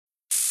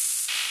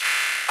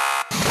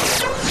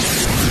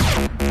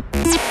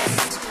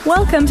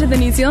Welcome to the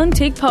New Zealand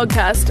Tech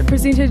Podcast,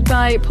 presented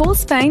by Paul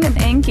Spain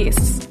and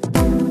guests.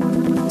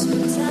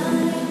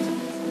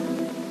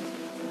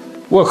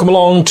 Welcome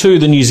along to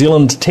the New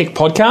Zealand Tech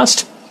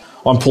Podcast.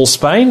 I'm Paul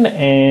Spain,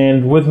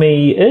 and with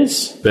me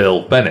is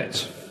Bill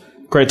Bennett.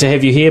 Great to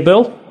have you here,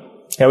 Bill.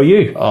 How are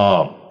you?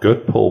 Oh,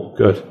 good, Paul,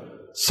 good.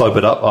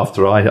 Sobered up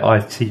after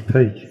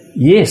ITP.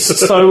 Yes,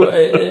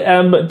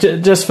 so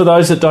just for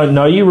those that don't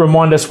know you,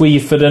 remind us where you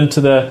fit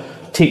into the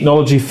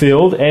technology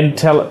field and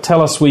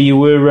tell us where you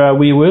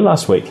were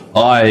last week.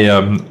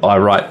 I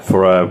write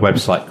for a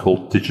website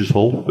called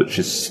Digital, which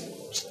is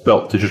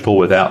spelt digital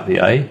without the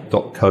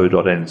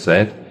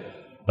a.co.nz.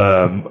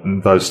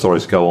 And those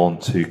stories go on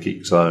to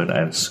Geek Zone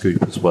and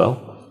Scoop as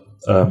well.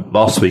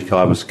 Last week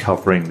I was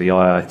covering the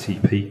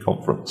IITP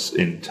conference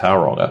in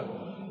Tauranga.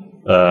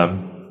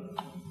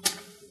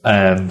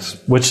 And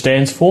which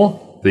stands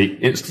for? The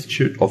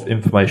Institute of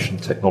Information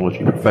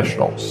Technology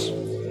Professionals.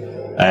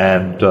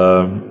 And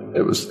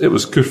it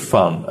was good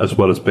fun as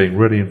well as being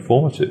really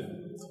informative.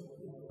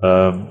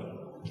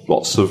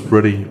 Lots of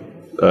really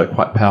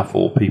quite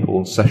powerful people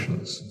and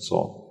sessions and so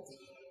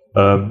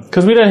on.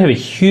 Because we don't have a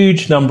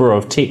huge number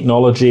of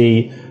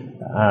technology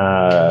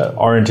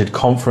oriented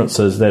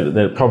conferences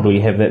that probably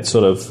have that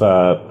sort of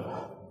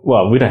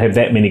we don't have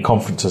that many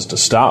conferences to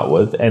start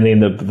with, and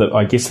then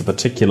I guess the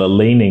particular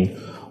leaning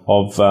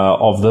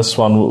of this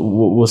one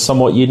was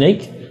somewhat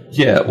unique.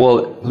 Yeah,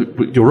 well,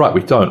 you're right.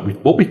 We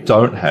don't. What we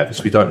don't have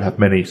is we don't have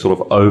many sort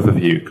of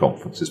overview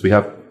conferences. We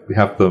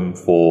have them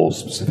for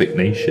specific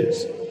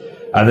niches,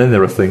 and then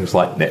there are things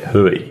like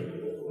NetHui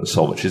and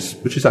so on, which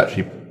is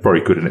actually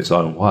very good in its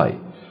own way.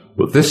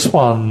 But this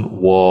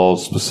one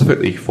was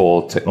specifically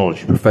for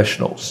technology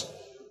professionals,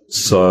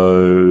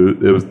 so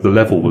the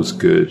level was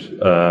good,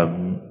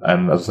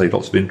 and as I say,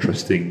 lots of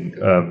interesting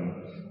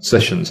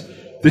sessions.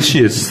 This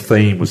year's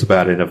theme was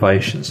about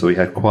innovation, so we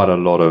had quite a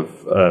lot of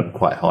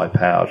quite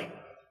high-powered,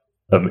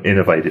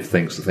 innovative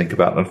things to think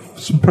about, and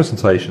some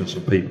presentations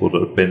from people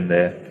that have been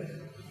there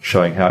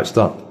showing how it's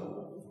done.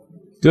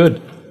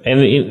 Good.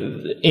 And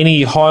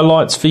any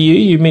highlights for you?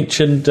 You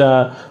mentioned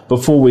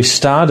before we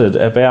started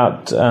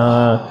about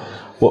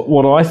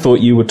what I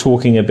thought you were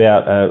talking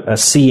about, a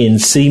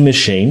CNC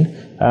machine,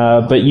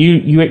 but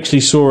you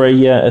actually saw a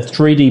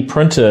 3D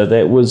printer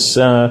that was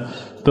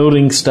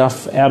building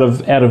stuff out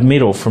of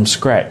metal from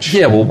scratch.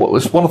 Yeah, well, what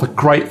was one of the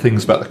great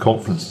things about the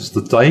conference is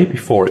the day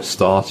before it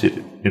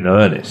started in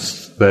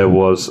earnest, there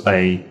was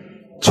a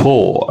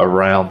tour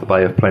around the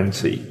Bay of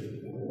Plenty,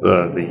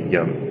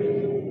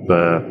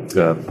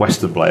 the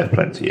Western Bay of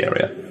Plenty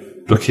area,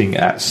 looking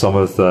at some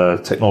of the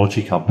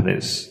technology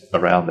companies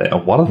around there.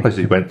 And one of the places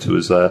we went to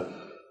was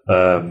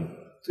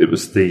it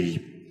was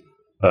the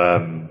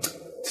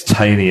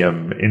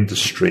titanium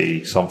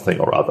industry something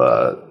or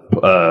other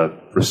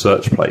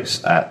research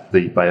place at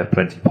the Bay of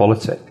Plenty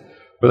Polytech,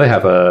 where they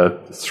have a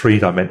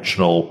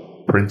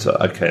 3-dimensional printer.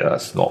 Okay,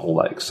 that's not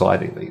all that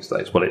exciting these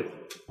days.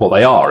 Well,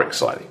 they are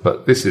exciting,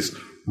 but this is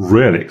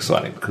really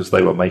exciting because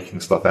they were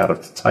making stuff out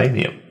of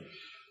titanium.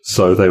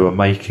 So they were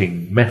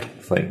making metal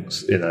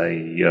things in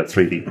a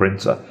 3D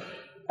printer.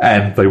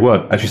 And they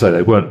weren't, as you say,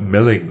 they weren't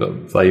milling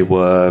them. They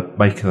were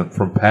making them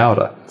from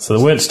powder. So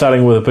they weren't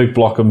starting with a big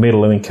block of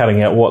metal and then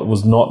cutting out what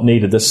was not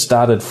needed. This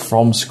started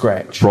from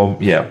scratch.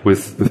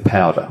 With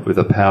powder, with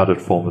a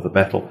powdered form of the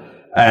metal.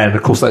 And,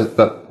 of course,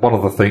 that one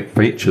of the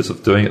features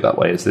of doing it that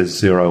way is there's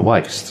zero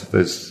waste.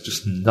 There's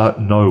just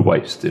no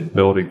waste in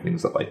building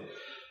things that way.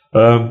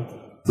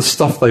 The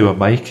stuff they were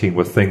making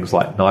were things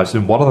like knives.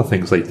 And one of the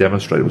things they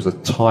demonstrated was a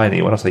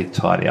tiny, when I say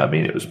tiny, I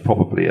mean it was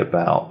probably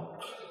about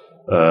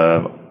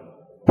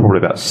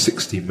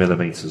 60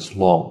 millimeters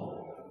long,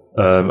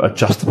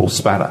 adjustable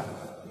spanner,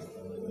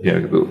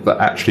 that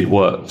actually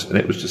worked, and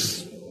it was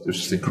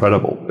just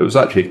incredible. It was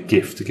actually a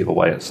gift to give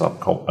away at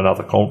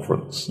another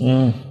conference.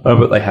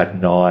 But they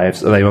had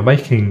knives, and they were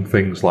making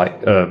things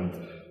like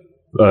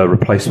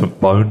replacement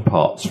bone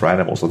parts for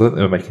animals. I don't think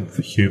they were making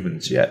for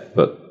humans yet,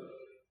 but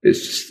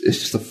it's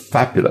just a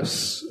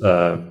fabulous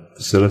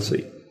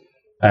facility,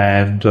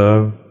 and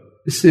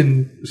it's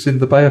in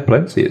the Bay of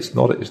Plenty. It's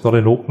not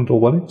in Auckland or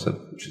Wellington,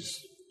 which is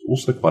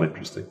also quite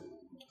interesting.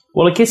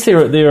 Well, I guess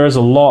there is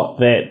a lot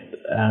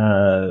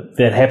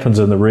that happens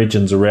in the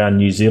regions around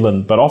New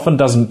Zealand, but often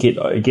doesn't get,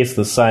 I guess,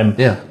 the same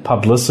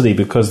publicity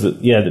because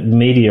the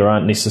media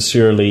aren't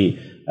necessarily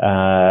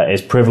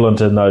as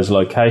prevalent in those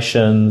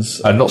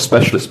locations, and not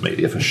specialist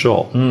media for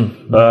sure.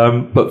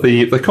 But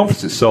the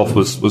conference itself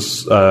was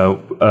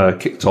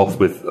kicked off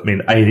with. I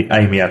mean,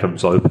 Amy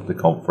Adams opened the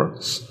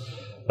conference.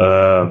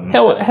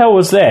 How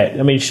was that?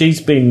 I mean,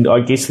 she's been,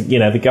 I guess,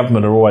 the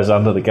government are always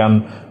under the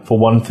gun for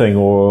one thing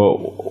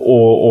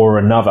or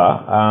another,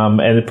 and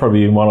there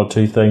probably been one or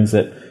two things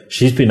that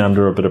she's been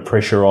under a bit of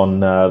pressure on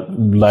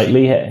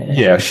lately.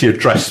 Yeah, she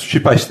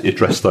basically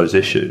addressed those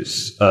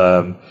issues,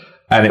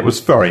 and it was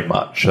very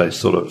much a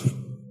sort of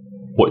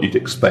what you'd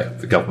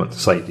expect the government to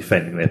say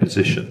defending their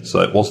position.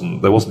 So there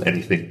wasn't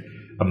anything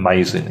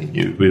amazingly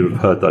new. We would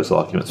have heard those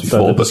arguments before.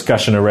 So the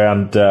discussion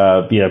around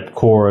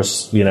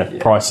chorus,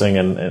 pricing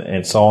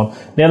and so on.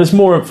 Now, there's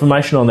more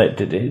information on that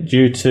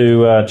due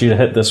to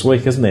hit this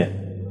week, isn't there?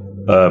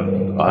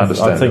 I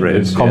understand. I think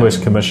the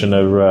Commerce Commission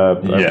are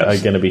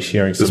going to be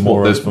sharing some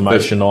more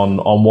information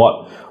on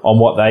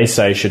what they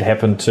say should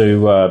happen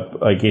to,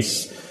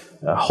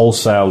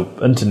 wholesale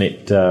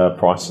internet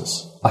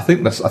prices. I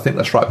think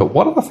that's right. But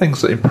one of the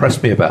things that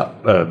impressed me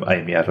about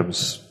Amy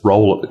Adams'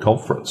 role at the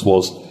conference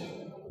was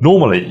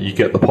normally you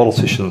get the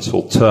politicians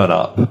who'll turn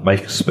up,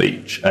 make a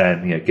speech,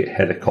 and get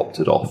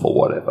helicoptered off or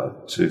whatever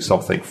to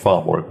something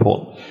far more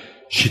important.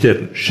 She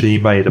didn't. She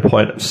made a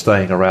point of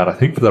staying around, I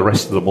think, for the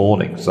rest of the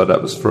morning. So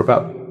that was for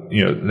about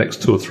the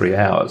next 2 or 3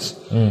 hours,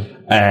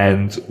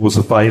 and was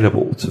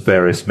available to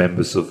various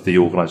members of the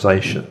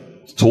organisation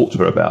to talk to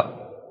her about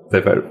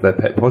their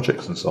pet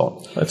projects and so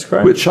on. That's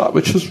great. Which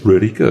was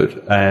really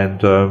good,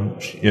 and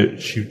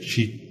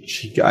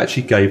she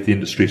actually gave the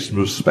industry some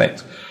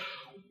respect.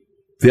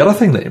 The other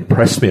thing that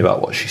impressed me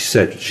about what she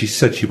said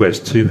she wears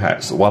 2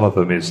 hats. One of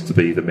them is to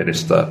be the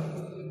minister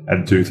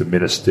and do the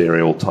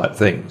ministerial type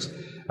things.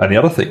 And the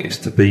other thing is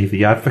to be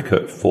the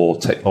advocate for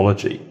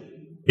technology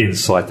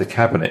inside the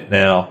cabinet.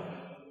 Now,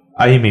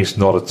 Amy's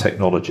not a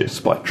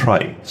technologist by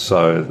trade,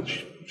 so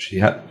she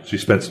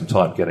spent some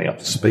time getting up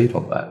to speed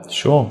on that.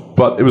 Sure.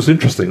 But it was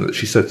interesting that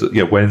she said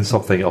that when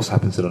something else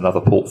happens in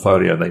another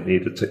portfolio and they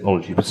need a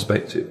technology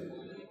perspective,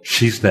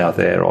 she's now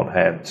there on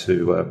hand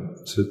to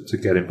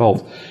get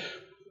involved.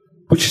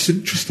 Which is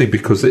interesting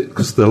because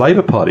the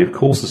Labour Party, of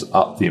course, has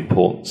upped the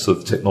importance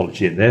of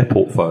technology in their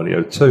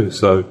portfolio too.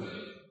 So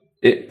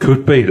it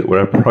could be that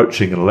we're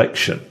approaching an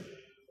election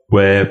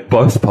where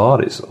both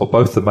parties, or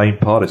both the main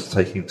parties,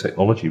 are taking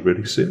technology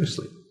really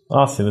seriously.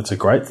 I think that's a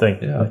great thing.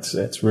 Yeah.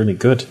 That's really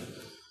good.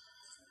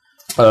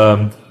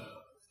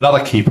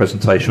 Another key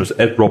presentation was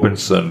Ed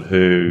Robinson,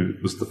 who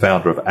was the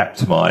founder of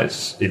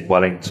Aptimize in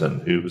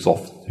Wellington, who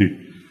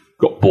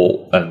got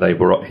bought, and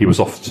he was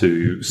off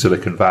to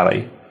Silicon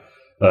Valley.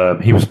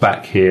 He was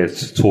back here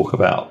to talk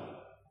about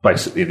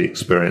basically the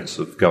experience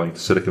of going to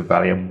Silicon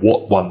Valley and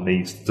what one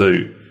needs to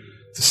do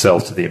to sell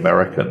to the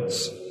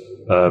Americans.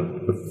 A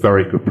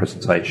very good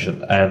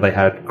presentation. And they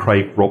had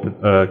Craig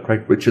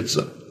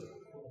Richardson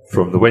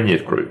from the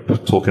Wynyard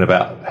Group talking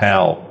about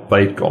how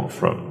they'd gone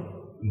from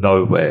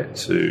nowhere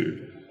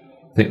to,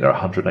 I think they're a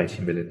 $180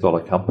 million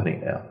company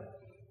now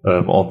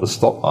on the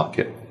stock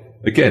market.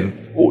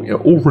 Again,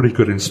 all really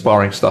good,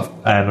 inspiring stuff.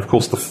 And, of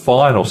course, the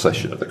final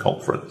session of the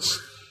conference,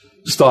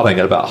 starting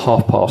at about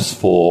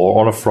 4:30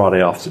 on a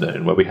Friday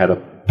afternoon, where we had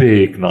a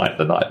big night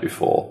the night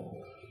before.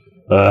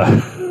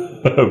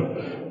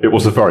 It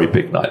was a very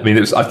big night. I mean,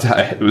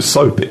 it was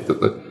so big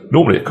that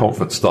normally a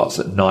conference starts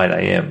at 9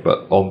 a.m.,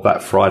 but on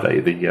that Friday,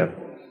 the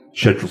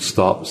scheduled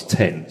start was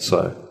 10.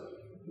 So,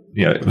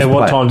 it was And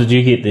what time did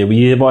you get there? Were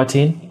you there by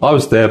 10? I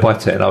was there by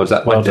 10. I was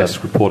at my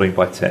desk reporting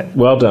by 10.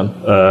 Well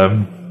done.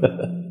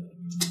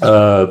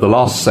 The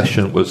last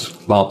session was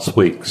Lance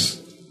Weeks,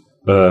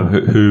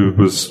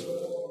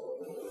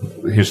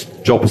 his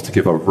job was to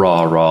give a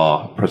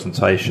rah-rah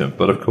presentation,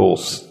 but of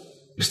course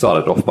he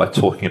started off by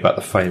talking about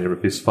the failure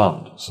of his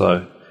fund.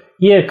 So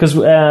yeah, because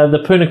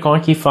the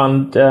Punakaiki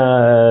fund, they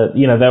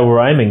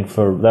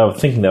were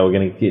thinking they were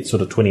going to get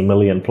sort of 20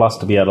 million plus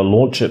to be able to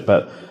launch it,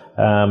 but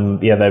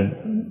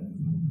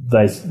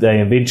they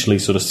eventually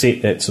sort of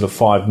set that sort of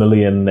 5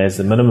 million as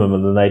the minimum,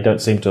 and then they don't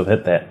seem to have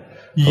hit that.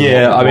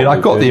 Yeah, I mean, I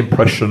got the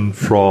impression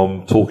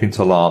from talking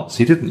to Lance,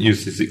 he didn't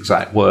use his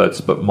exact words,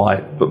 but my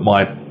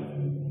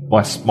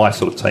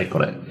sort of take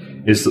on it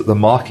is that the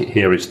market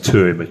here is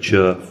too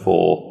immature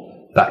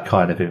for that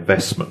kind of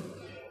investment,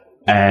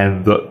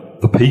 and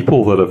that the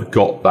people that have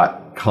got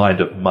that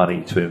kind of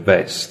money to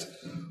invest,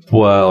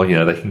 well,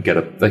 they can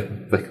they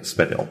can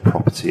spend it on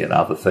property and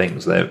other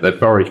things. They're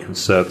very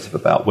conservative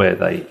about where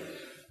they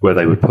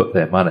would put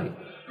their money.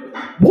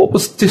 What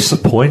was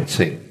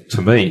disappointing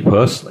to me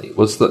personally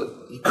was that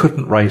you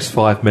couldn't raise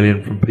 5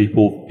 million from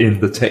people in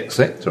the tech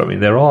sector. I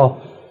mean,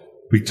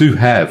 we do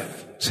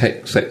have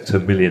tech sector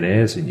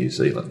millionaires in New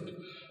Zealand.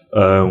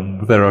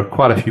 There are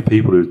quite a few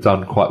people who've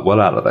done quite well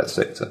out of that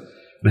sector.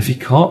 And if you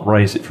can't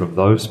raise it from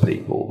those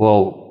people,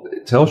 well,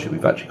 it tells you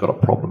we've actually got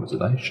a problem as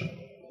a nation.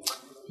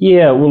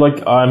 Yeah, well,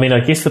 I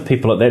guess the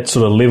people at that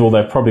sort of level,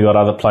 they've probably got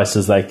other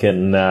places they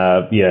can,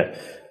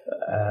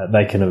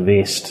 they can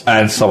invest.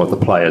 And some of the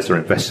players are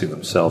investing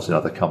themselves in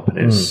other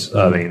companies.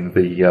 I mean,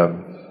 the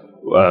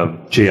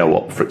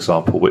GeoOp, for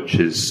example, which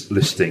is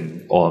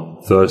listing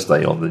on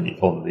Thursday on the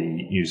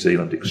New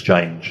Zealand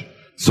exchange,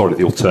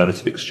 the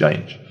alternative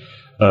exchange.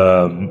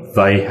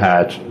 They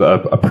had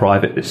a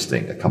private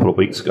listing a couple of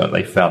weeks ago, and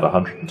they found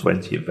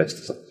 120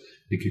 investors. I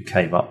think who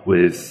came up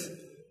with,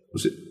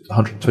 was it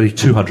 120,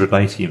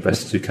 280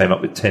 investors who came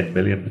up with 10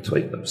 million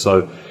between them.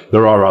 So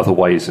there are other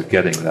ways of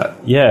getting that.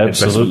 Yeah,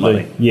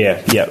 absolutely. Money.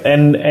 Yeah.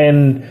 And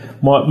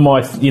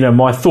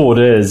my thought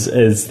is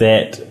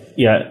that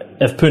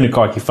if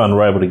Punakaiki Fund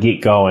were able to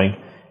get going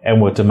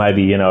and were to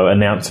maybe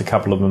announce a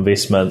couple of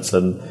investments,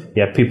 and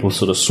people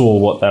sort of saw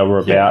what they were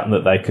about and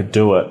that they could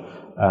do it.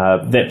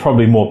 that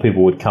probably more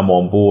people would come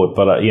on board.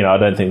 But I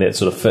don't think that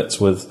sort of fits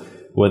with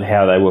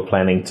how they were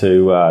planning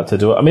to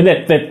do it. I mean,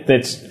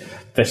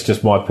 that's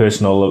just my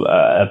personal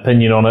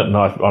opinion on it, and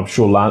I'm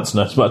sure Lance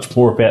knows much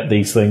more about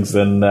these things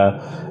than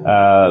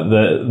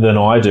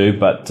I do.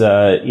 But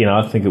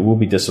I think it will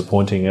be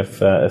disappointing if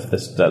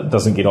this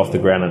doesn't get off the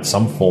ground in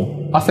some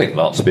form. I think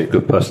Lance would be a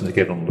good person to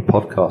get on the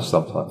podcast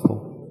sometime,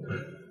 Paul.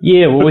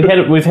 Yeah, well,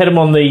 we've had him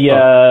on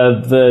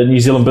the New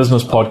Zealand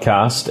Business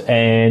podcast,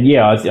 and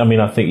I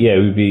think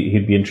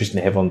he'd be interesting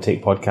to have on the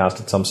Tech podcast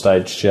at some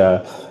stage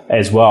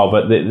as well.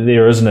 But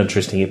there is an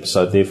interesting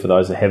episode there for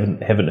those that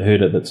haven't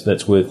heard it.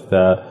 That's worth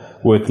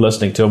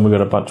listening to, and we've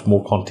got a bunch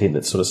more content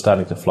that's sort of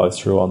starting to flow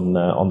through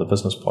on the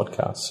business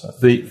podcast. So.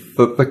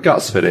 The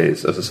guts of it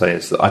is, as I say,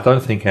 is that I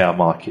don't think our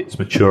market is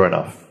mature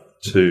enough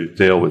to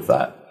deal with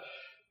that,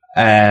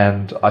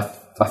 and I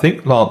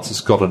think Lance has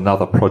got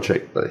another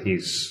project that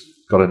he's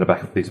got in the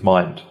back of his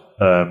mind,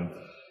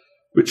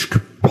 which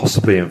could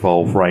possibly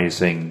involve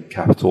raising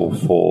capital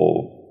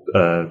for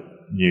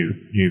new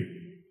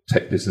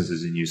tech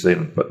businesses in New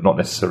Zealand, but not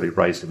necessarily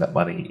raising that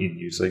money in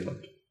New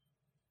Zealand.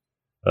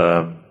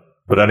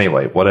 But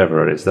anyway,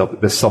 whatever it is,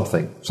 there's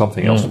something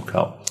else will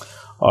come.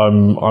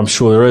 I'm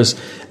sure there is.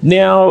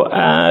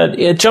 Now,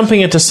 jumping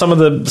into some of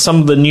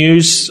the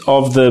news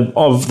of the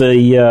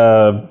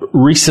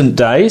recent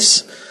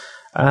days.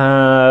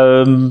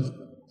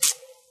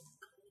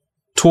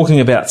 Talking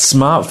about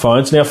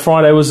smartphones. Now,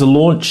 Friday was the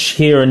launch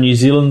here in New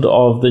Zealand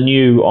of the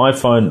new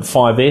iPhone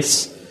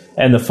 5S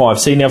and the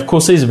 5C. Now, of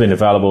course, these have been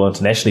available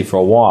internationally for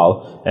a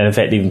while, and in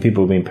fact, even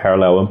people have been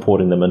parallel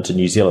importing them into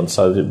New Zealand,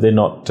 so they're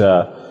not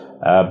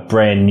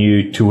brand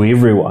new to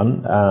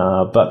everyone,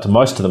 but to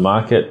most of the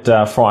market,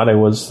 Friday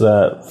was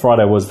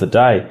the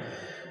day.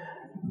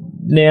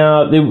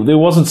 Now, there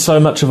wasn't so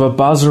much of a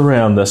buzz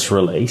around this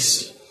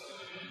release.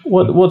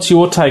 What's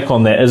your take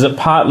on that? Is it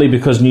partly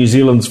because New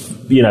Zealand's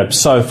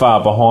so far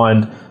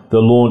behind the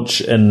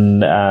launch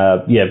in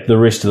the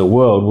rest of the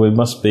world? We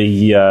must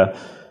be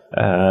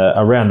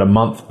around a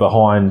month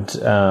behind.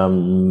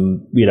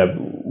 When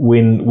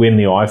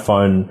the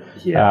iPhone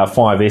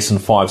 5S and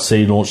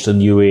 5C launched in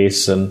the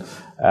US and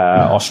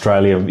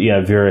Australia,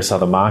 various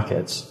other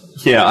markets.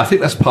 Yeah, I think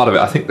that's part of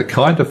it. I think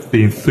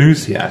the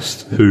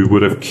enthusiast who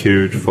would have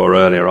queued for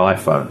earlier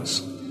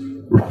iPhones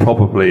would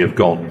probably have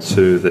gone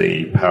to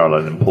the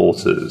parallel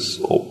importers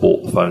or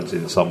bought the phones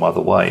in some other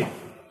way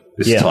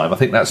this time. I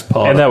think that's part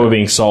of it. And they were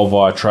being sold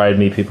via Trade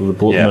Me, people that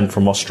bought them in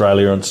from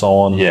Australia and so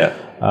on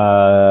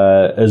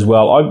as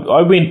well.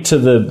 I went to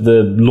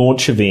the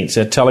launch events.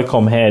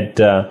 Telecom had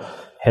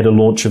a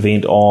launch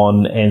event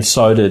on, and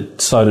so did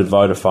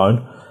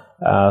Vodafone.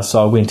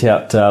 So I went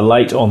out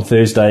late on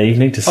Thursday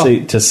evening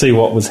to see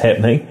what was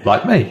happening.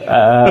 Like me.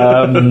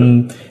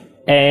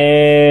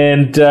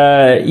 And so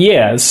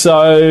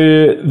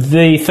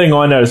the thing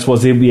I noticed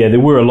was there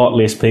were a lot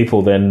less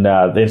people than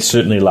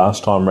certainly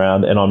last time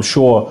round, and I'm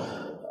sure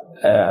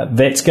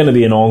that's going to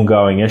be an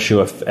ongoing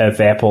issue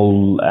if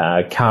Apple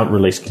can't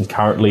release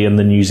concurrently in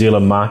the New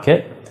Zealand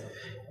market.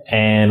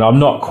 And I'm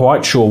not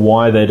quite sure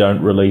why they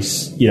don't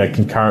release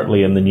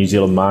concurrently in the New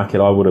Zealand market.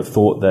 I would have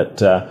thought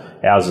that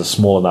ours is a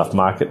small enough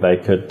market they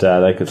could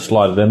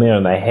slide it in there,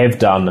 and they have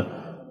done.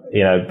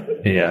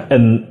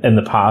 In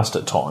the past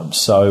at times.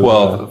 So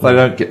they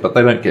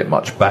don't get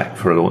much back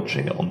for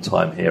launching it on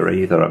time here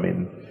either. I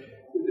mean,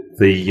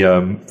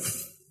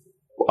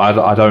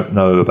 I don't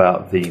know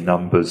about the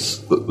numbers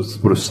that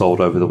would have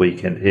sold over the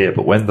weekend here,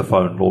 but when the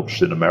phone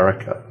launched in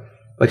America,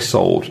 they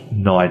sold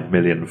 9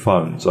 million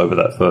phones over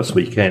that first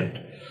weekend.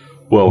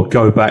 Well,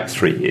 go back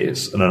 3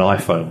 years, and an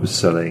iPhone was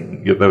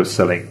selling. They were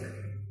selling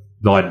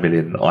 9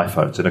 million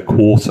iPhones in a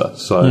quarter.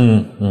 So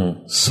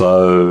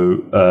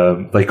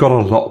they got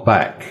a lot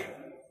back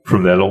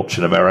from their launch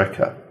in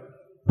America.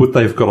 Would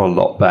they have got a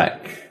lot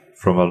back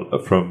from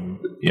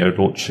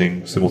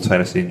launching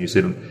simultaneously in New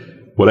Zealand?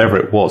 Whatever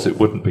it was, it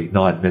wouldn't be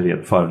 9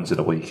 million phones in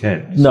a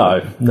weekend.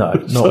 No,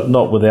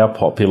 not with our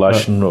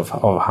population of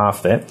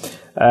half that.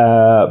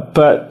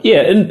 But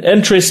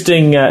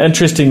interesting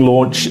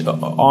launch.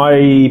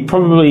 I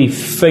probably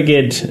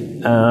figured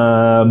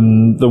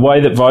the way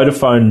that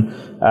Vodafone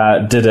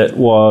did it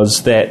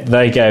was that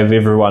they gave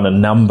everyone a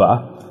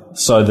number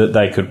so that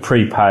they could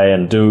prepay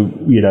and do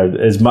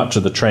as much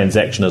of the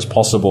transaction as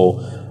possible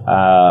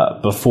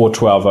before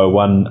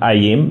 12:01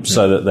 a.m.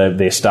 so that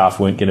their staff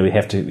weren't going to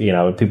have to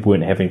people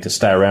weren't having to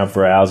stay around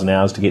for hours and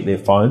hours to get their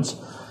phones.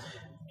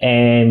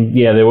 And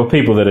there were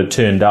people that had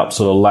turned up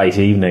sort of late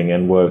evening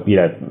and were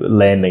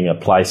landing a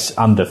place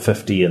under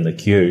 50 in the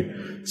queue.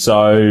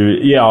 So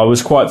I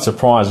was quite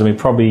surprised. I mean,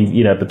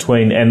 probably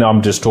between, and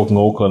I'm just talking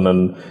Auckland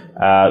and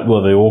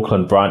the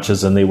Auckland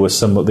branches, and there were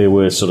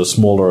sort of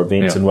smaller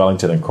events in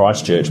Wellington and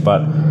Christchurch.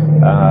 But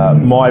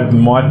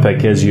my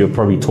pick is you're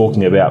probably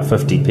talking about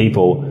 50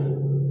 people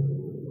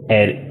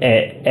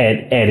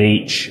at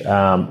each.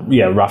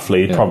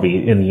 Roughly. Yeah.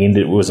 Probably in the end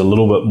it was a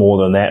little bit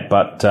more than that,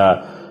 but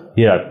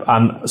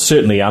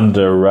certainly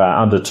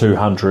under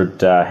 200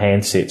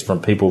 handsets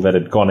from people that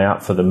had gone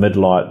out for the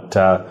midnight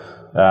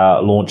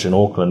launch in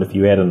Auckland. If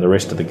you add in the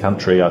rest of the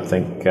country, I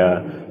think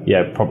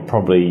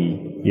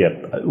probably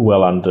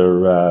well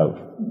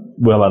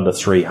under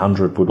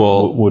 300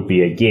 would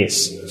be a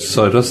guess.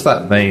 So does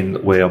that mean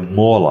that we are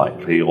more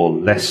likely or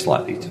less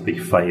likely to be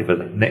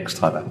favoured next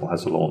time Apple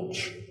has a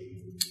launch?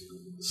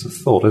 It's a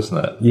thought, isn't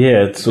it?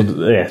 Yeah, it's sort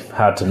of,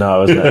 hard to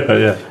know, isn't it?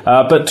 Yeah.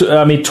 But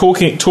I mean,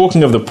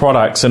 talking of the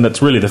products, and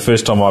it's really the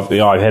first time I've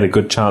had a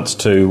good chance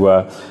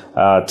to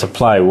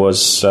play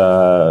was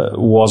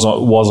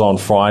on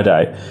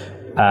Friday.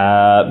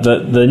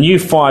 The new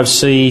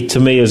 5C to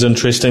me is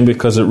interesting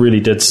because it really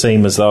did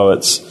seem as though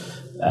it's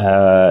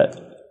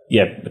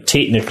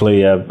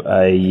technically an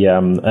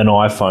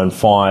iPhone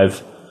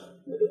 5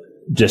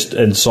 just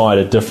inside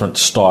a different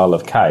style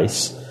of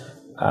case.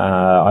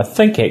 I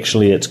think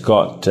actually it's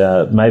got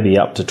maybe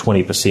up to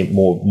 20%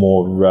 more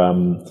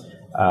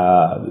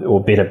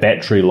or better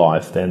battery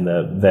life than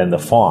the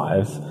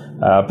 5.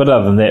 But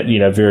other than that,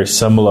 very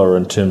similar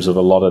in terms of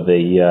a lot of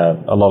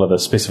the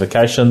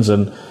specifications,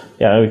 and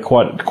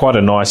quite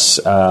a nice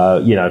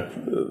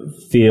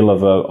feel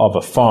of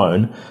a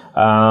phone.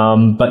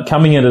 But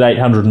coming in at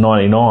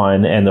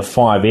 $899 and the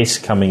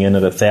 5S coming in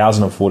at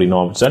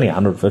 $1,049, which is only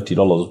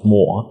 $150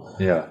 more.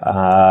 Yeah.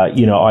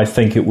 I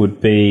think it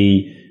would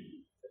be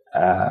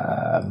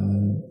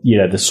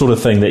the sort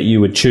of thing that you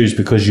would choose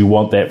because you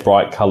want that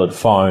bright coloured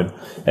phone.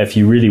 If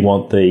you really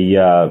want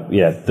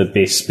the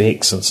best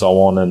specs and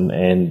so on,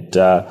 and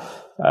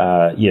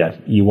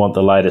you want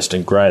the latest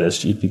and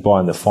greatest, you'd be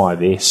buying the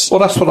 5S. Well,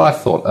 that's what I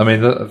thought. I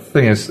mean, the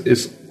thing is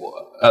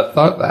at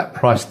that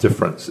price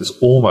difference is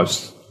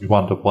almost, you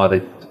wonder why they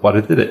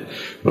did it.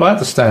 But I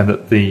understand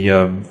that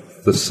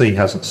the C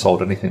hasn't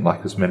sold anything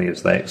like as many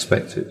as they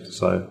expected.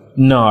 So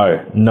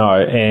no,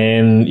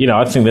 and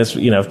I think that's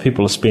if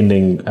people are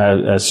spending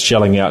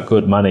shelling out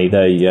good money,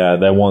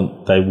 they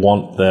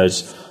want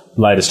those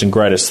latest and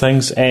greatest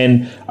things.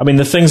 And I mean,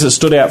 the things that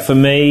stood out for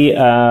me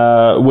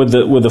with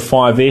the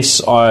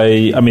 5S,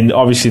 I mean,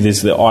 obviously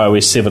there's the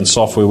iOS 7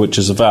 software, which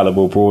is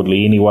available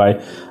broadly anyway.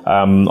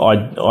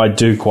 I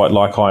do quite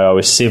like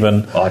iOS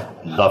 7. I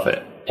love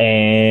it.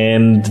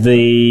 And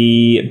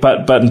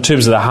but in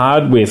terms of the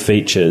hardware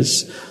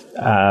features,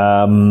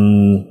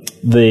 the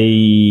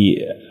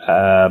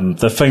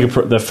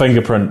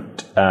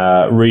fingerprint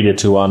reader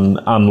to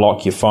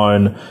unlock your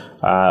phone,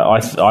 I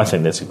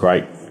think that's a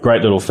great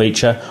little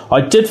feature.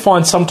 I did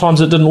find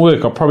sometimes it didn't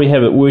work. I probably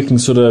have it working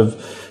sort of,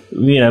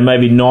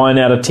 maybe 9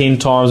 out of 10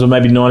 times, or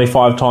maybe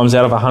 95 times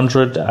out of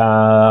 100.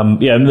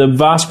 The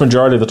vast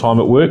majority of the time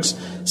it works.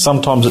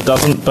 Sometimes it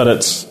doesn't, but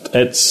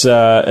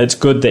it's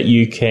good that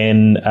you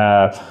can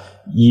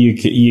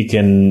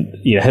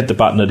hit the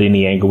button at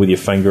any angle with your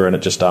finger and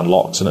it just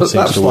unlocks, and it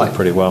seems to work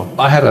pretty well.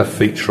 I had a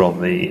feature on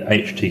the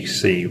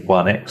HTC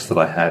One X that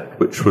I had,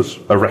 which was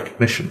a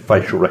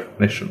facial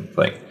recognition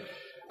thing,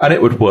 and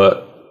it would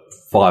work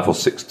 5 or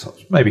 6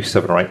 times, maybe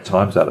 7 or 8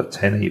 times out of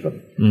 10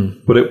 even.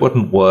 But it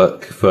wouldn't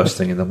work first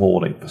thing in the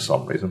morning for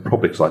some reason,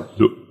 probably because I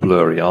looked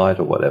blurry-eyed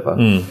or whatever.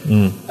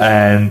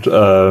 And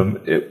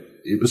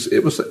it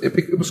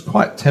was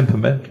quite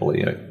temperamental.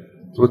 There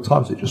were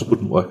times it just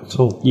wouldn't work at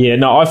all. Yeah,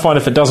 no, I find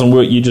if it doesn't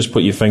work, you just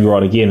put your finger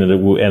on again, and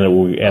it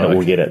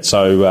will get it.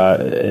 So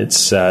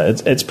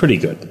it's pretty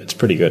good. It's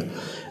pretty good.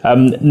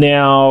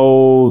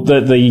 Now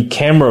the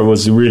camera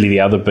was really the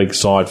other big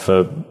side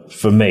for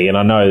me, and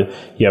I know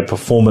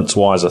performance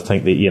wise, I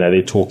think that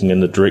they're talking in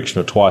the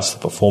direction of twice the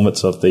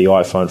performance of the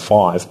iPhone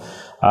 5.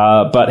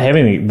 But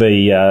having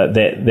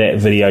that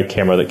video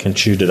camera that can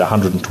shoot at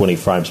 120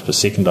 frames per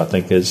second, I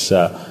think is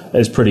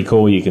pretty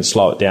cool. You can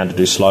slow it down to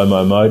do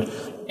slow-mo mode,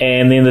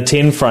 and then the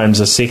 10 frames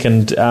a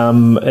second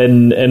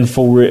in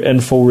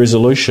full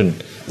resolution.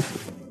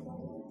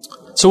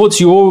 So what's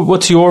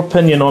your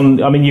opinion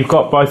on? I mean, you've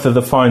got both of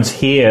the phones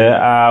here.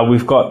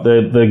 We've got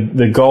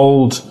the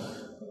gold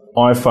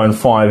iPhone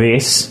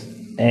 5S,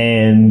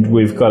 and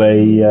we've got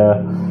a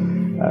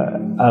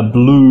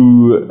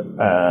blue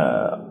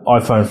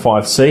iPhone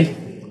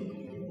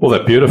 5C. Well,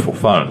 they're beautiful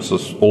phones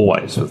as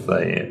always.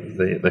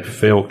 They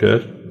feel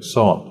good and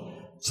so on.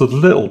 It's a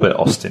little bit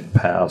Austin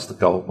Powers, the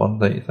gold one,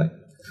 don't you think?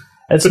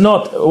 It's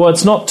not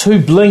too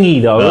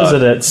blingy though, is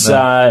it?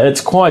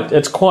 It's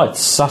quite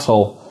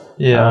subtle.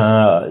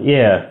 Yeah.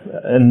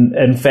 And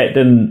in fact,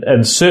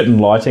 in certain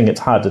lighting, it's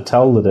hard to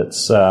tell that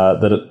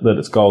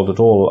it's gold at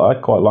all. I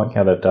quite like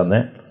how they've done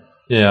that.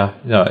 Yeah,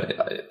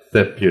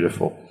 they're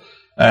beautiful,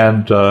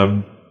 and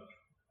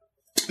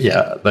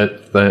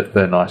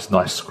they're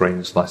nice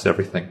screens, nice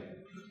everything.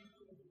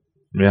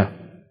 Yeah.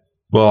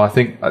 Well, I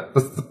think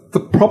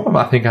the problem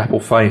I think Apple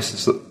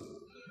faces is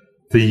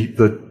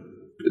that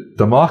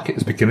the market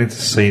is beginning to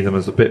see them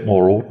as a bit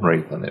more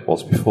ordinary than it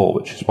was before,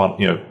 which is one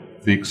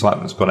the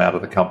excitement's gone out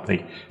of the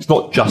company. It's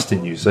not just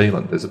in New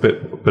Zealand. There's a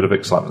bit of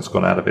excitement that's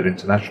gone out of it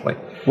internationally.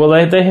 Well,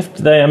 they have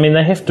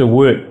to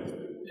work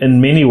in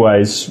many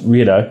ways,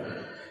 really,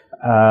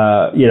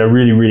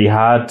 really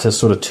hard to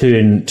sort of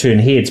turn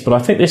heads. But I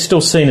think they're still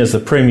seen as the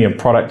premium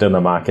product in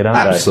the market,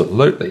 aren't they?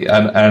 Absolutely,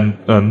 and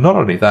not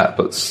only that,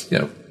 but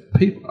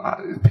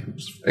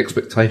people's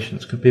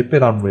expectations can be a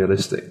bit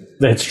unrealistic.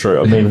 That's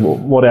true. I mean,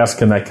 what else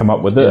can they come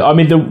up with? I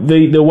mean,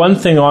 the one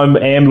thing I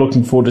am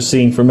looking forward to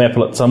seeing from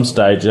Apple at some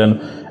stage,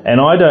 and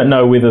I don't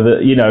know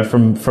whether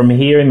from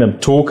hearing them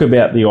talk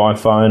about the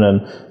iPhone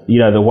and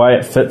the way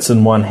it fits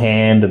in one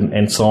hand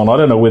and so on, I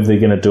don't know whether they're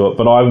going to do it,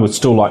 but I would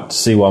still like to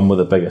see one with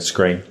a bigger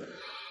screen.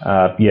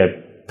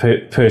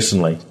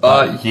 Personally.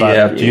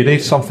 Do you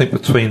need something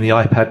between the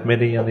iPad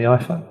Mini and the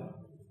iPhone?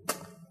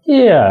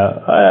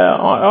 Yeah,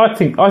 I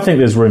think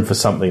there's room for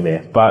something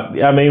there,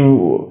 but I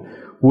mean,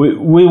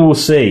 we will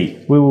see.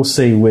 We will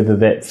see whether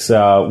that's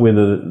their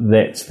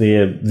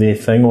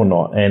thing or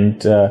not. And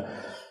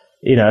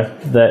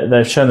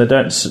they've shown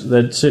they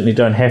certainly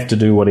don't have to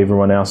do what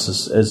everyone else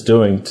is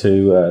doing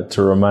to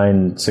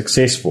remain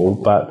successful.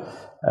 But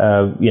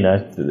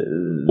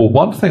well,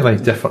 one thing they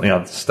definitely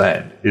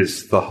understand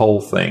is the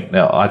whole thing.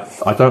 Now,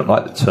 I don't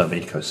like the term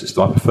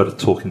ecosystem. I prefer to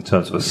talk in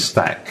terms of a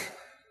stack.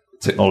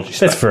 Technology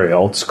stack. That's very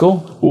old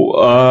school.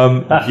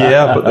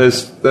 Yeah, but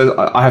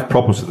I have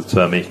problems with the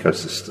term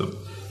ecosystem.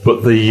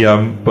 But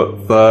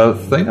the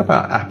thing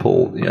about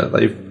Apple,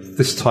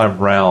 this time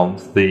round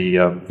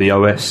the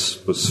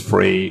OS was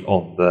free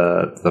on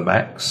the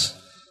Macs.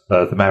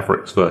 The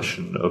Mavericks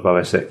version of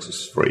OS X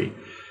was free,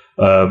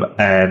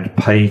 and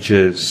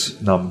Pages,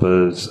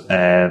 Numbers,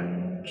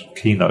 and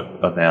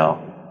Keynote are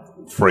now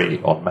free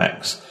on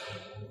Macs.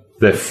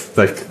 They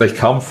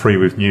come free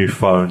with new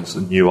phones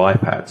and new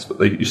iPads,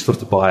 but you still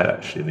have to buy it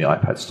actually in the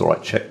iPad store. I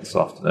checked this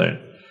afternoon,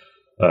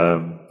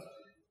 and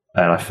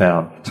I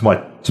found to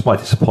my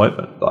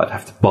disappointment that I'd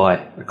have to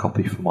buy a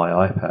copy for my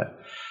iPad.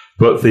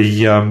 But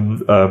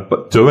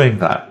but doing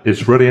that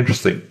is really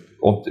interesting.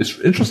 It's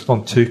interesting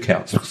on two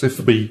counts, because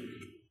if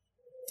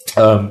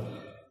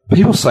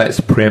people say it's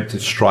a preemptive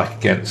strike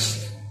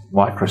against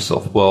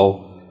Microsoft,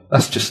 well,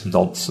 that's just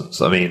nonsense.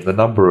 I mean, the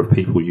number of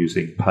people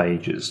using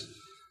Pages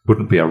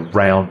wouldn't be a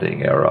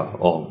rounding error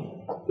on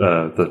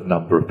the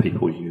number of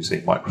people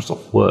using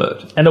Microsoft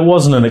Word. And it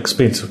wasn't an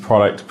expensive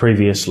product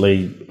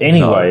previously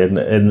anyway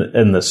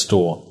in the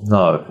store.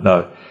 No.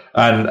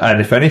 And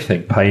if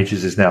anything,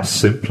 Pages is now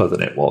simpler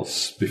than it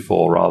was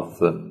before, rather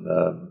than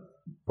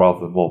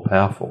more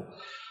powerful.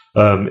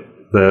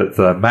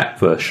 The Mac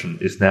version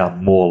is now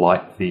more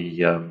like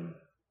the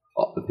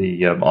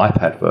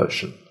iPad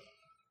version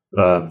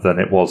than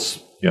it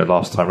was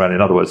last time around.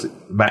 In other words,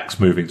 Mac's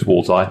moving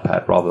towards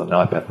iPad rather than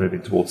iPad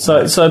moving towards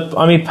Mac. So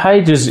I mean,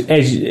 Pages,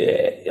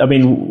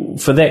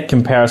 for that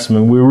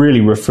comparison, we're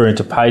really referring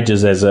to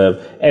Pages as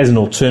an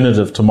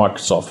alternative to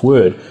Microsoft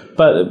Word.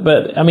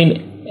 But I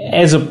mean,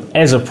 as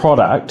a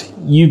product,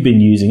 you've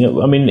been using it.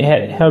 I mean,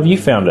 how have you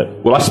found it?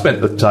 Well, I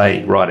spent the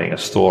day writing a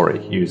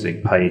story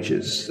using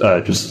Pages.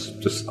 Just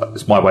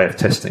it's my way of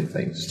testing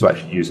things, just to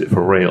actually use it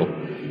for real.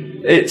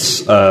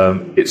 It's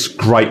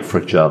great for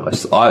a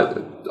journalist.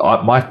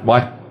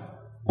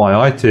 My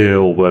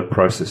ideal word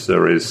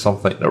processor is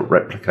something that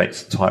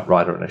replicates a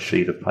typewriter and a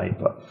sheet of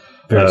paper.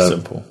 Very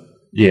simple.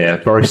 Yeah,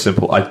 very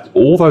simple.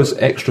 All those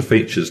extra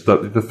features.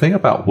 The thing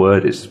about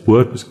Word is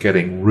Word was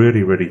getting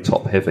really, really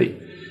top heavy,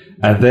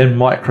 and then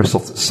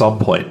Microsoft at some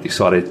point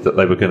decided that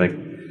they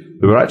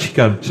were actually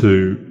going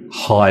to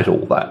hide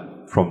all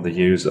that from the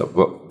user.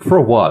 But for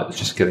a while, it was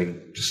just getting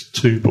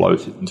too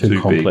bloated and too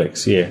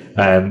complex. Big. Yeah,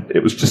 and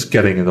it was just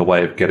getting in the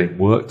way of getting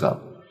work done.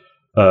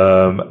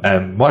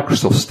 And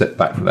Microsoft stepped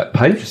back from that.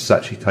 Pages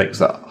actually takes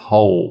that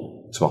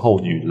to a whole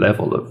new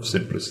level of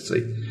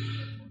simplicity.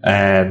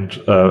 And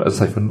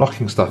as I say, for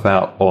knocking stuff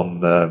out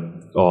on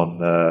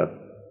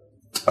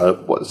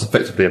what is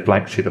effectively a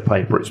blank sheet of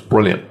paper, it's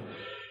brilliant.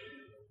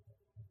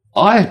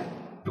 I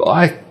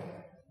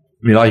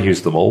mean, I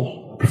use them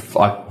all.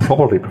 I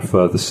probably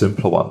prefer the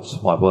simpler ones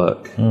for my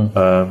work.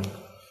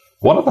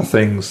 One of the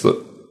things that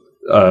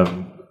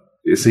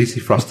it's easy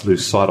for us to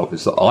lose sight of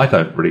is that I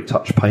don't really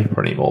touch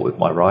paper anymore with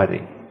my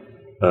writing,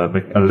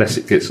 unless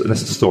the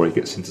story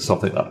gets into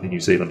something like the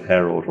New Zealand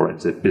Herald or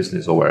NZ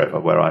Business or wherever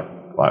where I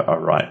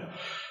write.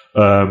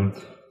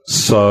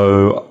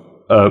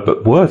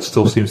 But Word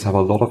still seems to have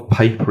a lot of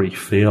papery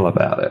feel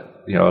about it.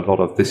 A lot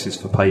of this is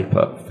for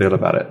paper feel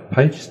about it.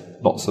 Pages,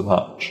 not so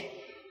much.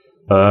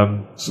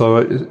 So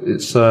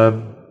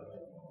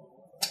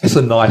it's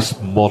a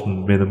nice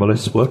modern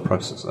minimalist word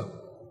processor.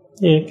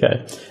 Yeah,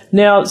 okay.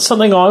 Now,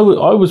 something I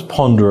was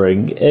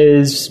pondering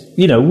is,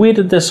 where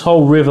did this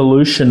whole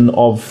revolution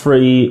of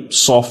free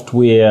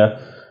software,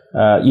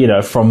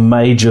 from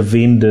major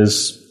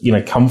vendors,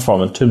 come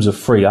from in terms of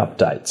free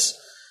updates?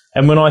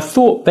 And when I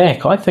thought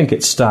back, I think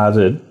it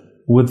started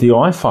with the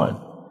iPhone.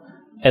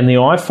 And the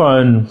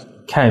iPhone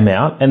came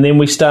out, and then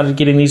we started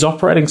getting these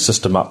operating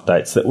system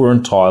updates that were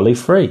entirely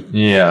free.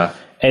 Yeah.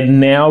 And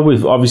now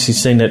we've obviously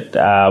seen it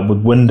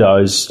with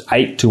Windows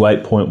 8 to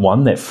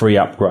 8.1, that free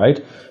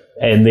upgrade.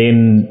 And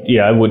then,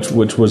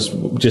 which was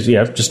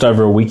just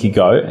over a week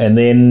ago. And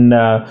then,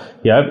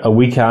 a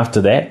week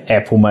after that,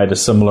 Apple made a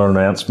similar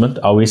announcement.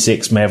 OS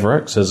X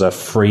Mavericks is a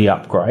free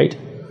upgrade.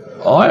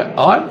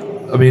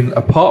 I'm I mean,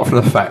 apart from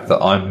the fact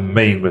that I'm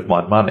mean with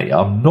my money,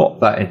 I'm not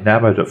that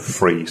enamoured of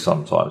free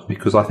sometimes,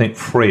 because I think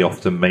free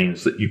often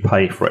means that you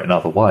pay for it in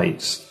other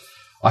ways.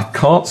 I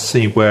can't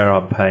see where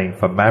I'm paying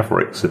for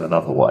Mavericks in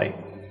another way,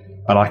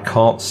 and I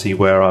can't see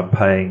where I'm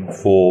paying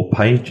for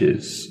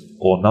pages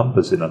or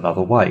numbers in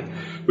another way,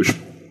 which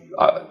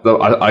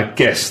I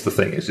guess the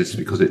thing is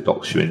because it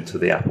docks you into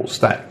the Apple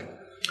stack.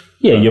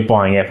 Yeah, you're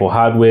buying Apple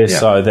hardware,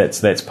 so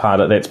that's part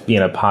of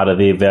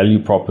their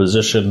value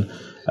proposition.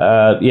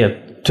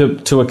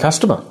 To a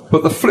customer.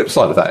 But the flip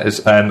side of that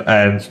is,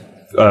 and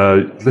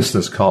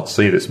listeners can't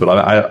see this, but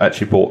I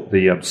actually bought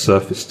the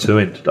Surface 2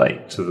 in today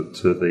to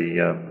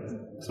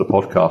the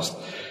podcast.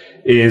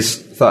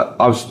 Is that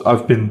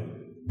I've been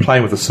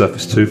playing with the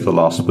Surface 2 for the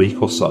last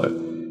week or so.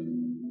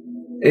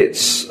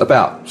 It's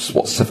about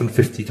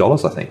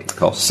 $750, I think it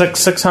costs.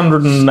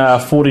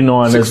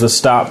 $649 is the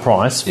start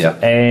price,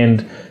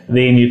 and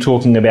then you're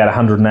talking about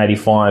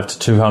 $185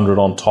 to $200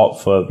 on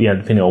top for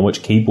depending on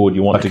which keyboard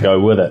you want to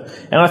go with it.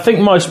 And I think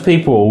most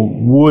people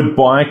would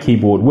buy a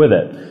keyboard with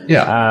it,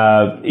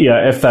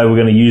 if they were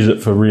going to use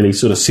it for really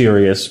sort of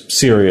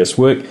serious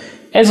work.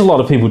 As a lot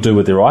of people do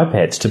with their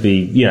iPads, to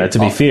be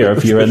fair,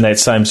 if you're in that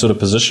same sort of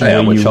position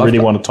where you really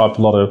want to type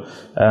a lot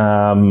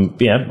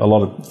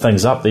of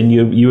things up, then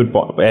you would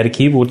add a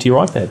keyboard to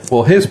your iPad.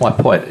 Well, here's my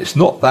point. It's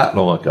not that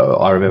long ago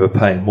I remember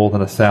paying more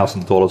than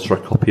 $1,000 for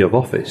a copy of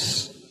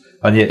Office.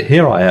 And yet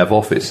here I have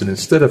Office, and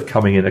instead of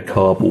coming in a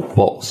cardboard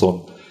box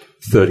on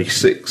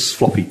 36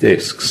 floppy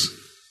disks,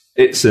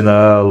 it's in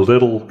a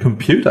little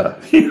computer,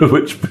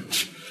 which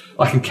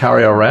I can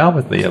carry around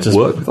with me and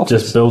work with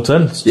Office. Just built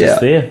in. It's just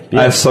there.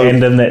 Yeah.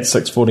 And in that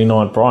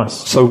 $649 price.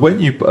 So when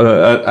you...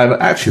 and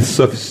actually the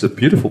Surface is a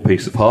beautiful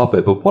piece of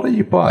hardware, but what are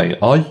you buying?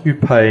 Are you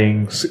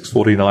paying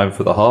 $649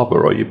 for the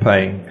hardware, or are you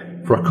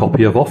paying for a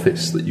copy of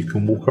Office that you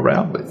can walk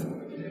around with?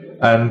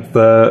 And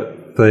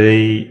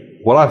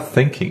what I'm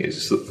thinking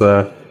is that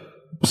the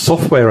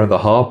software and the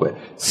hardware,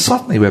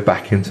 suddenly we're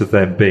back into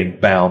them being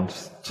bound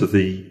to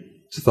the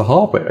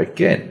hardware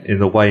again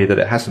in a way that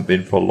it hasn't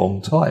been for a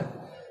long time.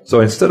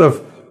 So instead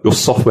of your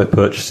software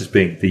purchases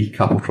being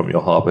decoupled from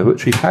your hardware,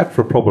 which we've had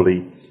for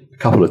probably a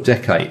couple of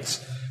decades,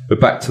 we're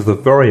back to the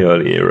very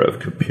early era of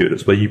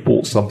computers where you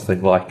bought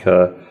something like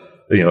a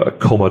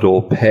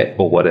Commodore PET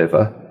or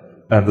whatever,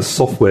 and the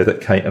software that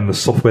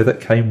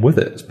came with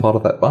it as part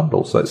of that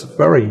bundle. So it's a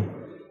very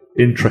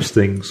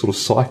interesting sort of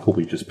cycle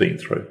we've just been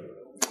through.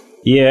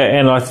 Yeah,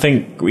 and I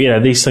think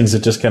these things are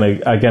just going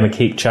to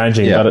keep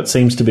changing, but it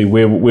seems to be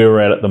where we're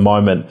at the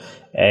moment,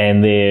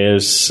 and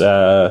there's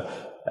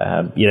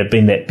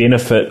been that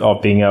benefit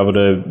of being able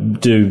to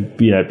do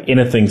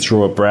anything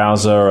through a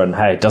browser, and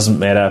hey, it doesn't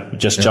matter,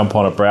 just jump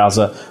on a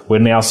browser. We're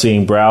now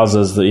seeing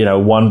browsers that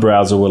one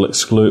browser will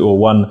exclude, or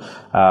one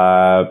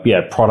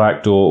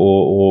product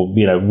or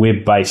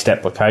web-based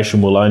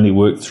application will only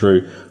work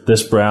through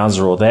this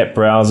browser or that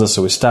browser.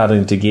 So we're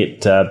starting to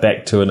get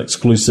back to an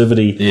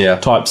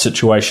exclusivity type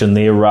situation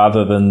there,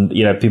 rather than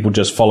people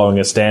just following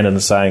a standard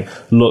and saying,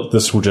 look,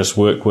 this will just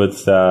work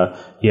with the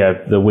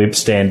web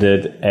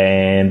standard,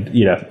 and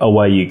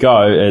away you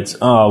go. It's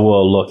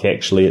look,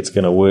 actually it's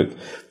going to work.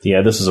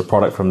 This is a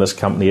product from this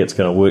company. It's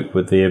going to work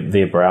with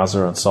their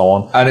browser and so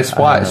on. And it's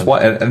why,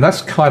 and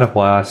that's kind of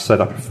why I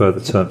said I prefer the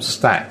term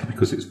stack,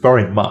 because it's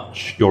very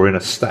much you're in a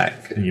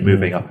stack and you're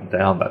moving up and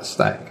down that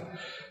stack.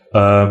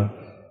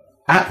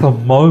 At the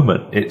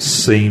moment, it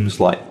seems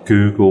like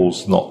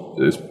Google's a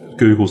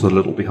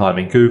little behind.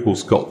 I mean,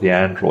 Google's got the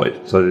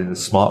Android, so in the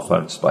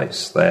smartphone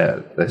space,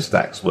 their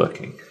stack's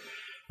working,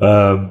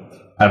 and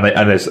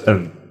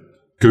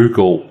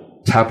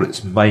Google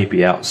tablets may be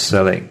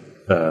outselling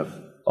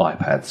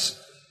iPads,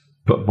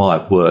 but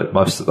my word,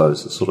 most of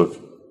those are sort of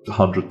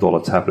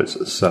 $100 tablets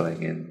that are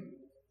selling in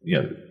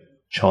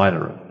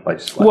China and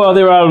places like that.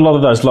 There are a lot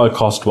of those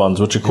low-cost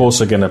ones, which of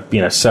course are going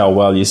to sell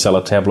well. You sell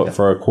a tablet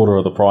for a quarter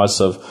of the price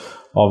of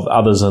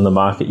others in the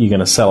market, you're going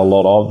to sell a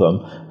lot of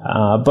them.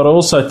 But I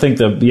also think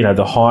that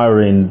the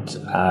higher-end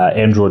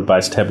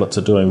Android-based tablets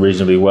are doing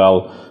reasonably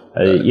well.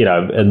 In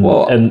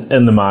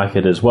the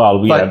market as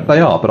well.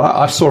 They are, but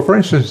I saw a very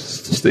interesting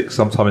statistic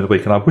sometime in the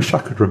week, and I wish I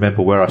could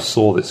remember where I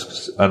saw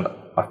this, and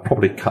I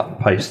probably cut and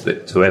pasted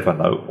it to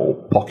Evernote or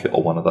Pocket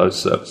or one of those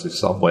services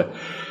somewhere,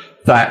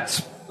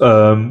 that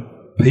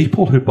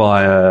people who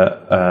buy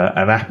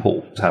an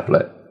Apple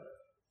tablet,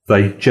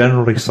 they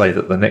generally say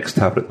that the next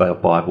tablet they'll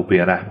buy will be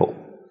an Apple.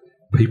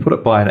 People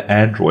that buy an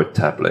Android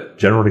tablet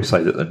generally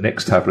say that the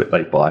next tablet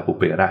they buy will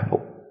be an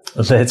Apple.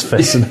 That's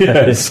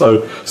fascinating.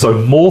 So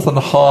more than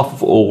half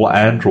of all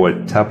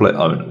Android tablet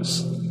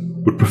owners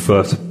would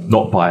prefer to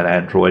not buy an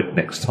Android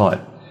next time.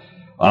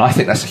 And I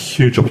think that's a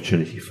huge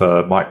opportunity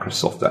for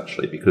Microsoft,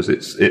 actually, because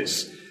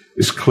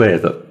it's clear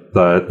that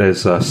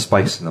there's a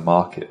space in the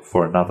market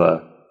for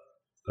another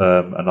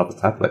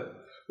tablet,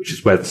 which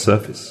is where the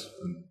Surface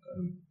and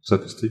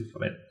Surface 2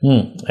 come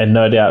in. And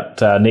no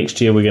doubt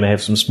next year we're going to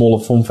have some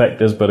smaller form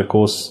factors, but of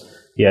course,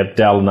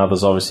 Dell and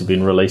others obviously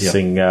been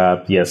releasing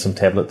some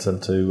tablets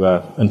into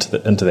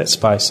that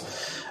space.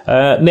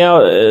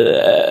 Now,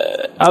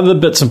 other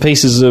bits and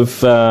pieces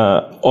of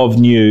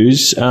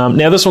news.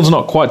 Now, this one's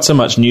not quite so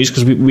much news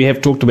because we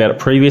have talked about it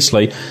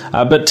previously,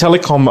 but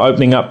Telecom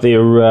opening up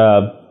their,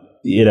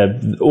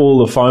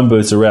 all the phone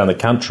booths around the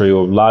country,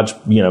 or large,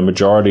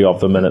 majority of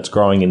them, and it's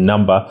growing in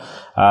number,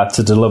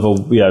 to deliver,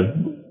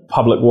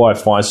 public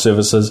Wi-Fi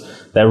services.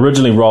 They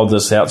originally rolled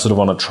this out sort of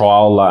on a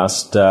trial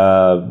last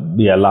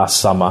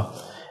summer.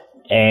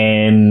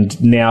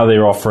 And now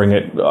they're offering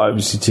it,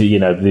 obviously, to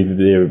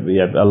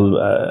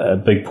a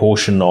big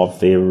portion of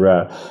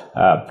their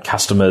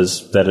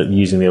customers that are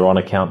using their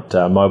on-account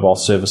mobile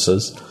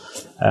services,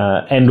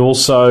 and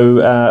also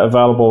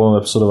available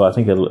on a sort of, I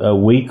think, a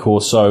week or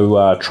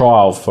so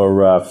trial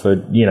for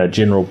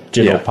general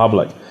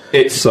public.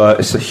 It's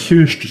a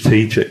huge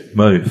strategic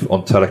move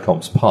on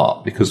Telecom's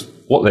part, because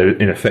what they're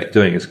in effect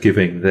doing is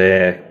giving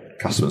their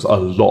customers a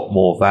lot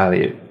more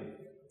value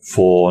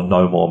for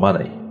no more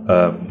money.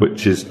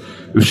 Which is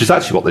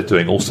actually what they're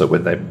doing also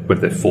when their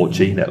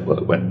 4G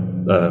network,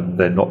 when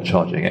they're not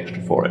charging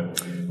extra for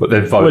it. But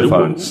then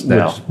Vodafone's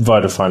now.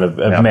 Vodafone have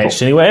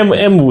matched anyway,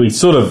 and we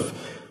sort of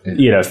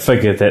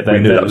figured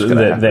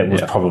that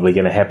was probably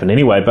going to happen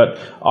anyway. But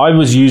I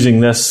was using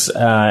this,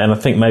 and I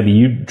think maybe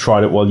you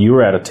tried it while you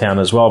were out of town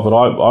as well. But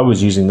I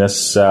was using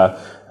this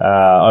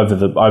over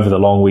the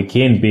long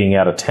weekend, being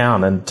out of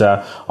town, and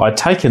I'd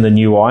taken the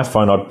new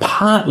iPhone. I'd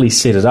partly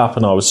set it up,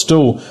 and I was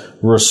still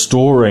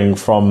restoring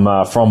from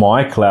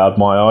iCloud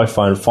my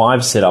iPhone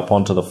 5 setup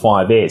onto the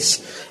 5S.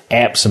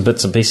 Apps and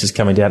bits and pieces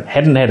coming down.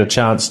 Hadn't had a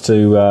chance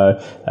to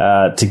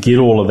get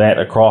all of that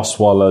across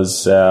while I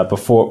was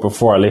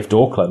before I left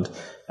Auckland,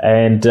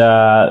 and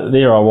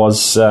there I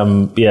was,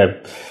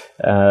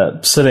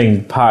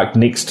 sitting parked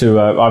next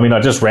to. I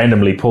just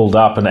randomly pulled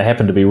up, and it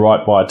happened to be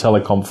right by a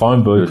Telecom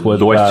phone booth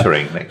with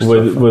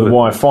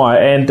Wi-Fi.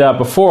 And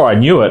before I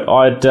knew it,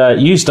 I'd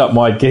used up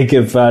my gig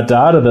of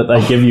data that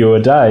they give you a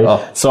day.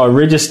 So I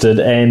registered,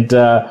 and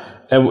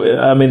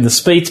the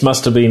speeds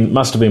must have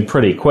been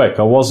pretty quick.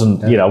 I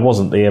wasn't there more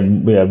than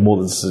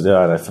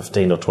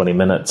 15 or 20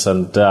 minutes,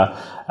 and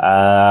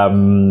I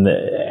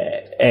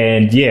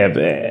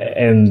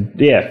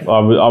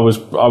was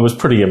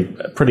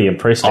pretty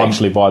impressed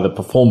actually by the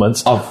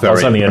performance. I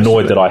was only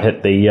annoyed that I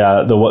hit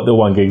the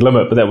 1 gig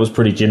limit, but that was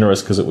pretty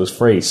generous because it was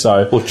free.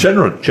 So, well,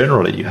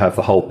 generally you have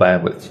the whole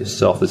bandwidth to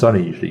yourself. There's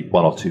only usually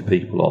one or two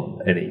people on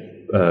any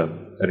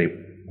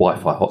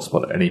Wi-Fi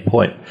hotspot at any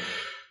point.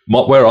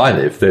 Where I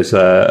live, there's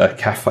a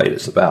cafe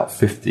that's about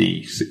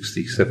 50,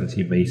 60,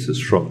 70 meters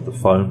from the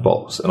phone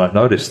box, and I've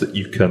noticed that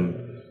you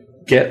can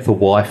get the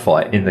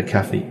Wi-Fi in the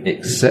cafe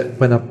except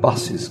when a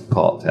bus is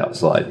parked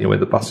outside, when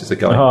the buses are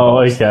going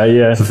past. Okay,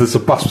 yeah. So there's a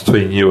bus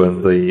between you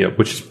and the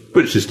which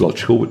is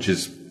logical, which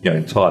is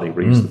entirely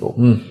reasonable.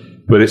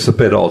 But it's a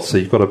bit odd, so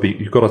you've got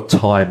to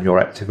time your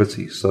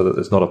activities so that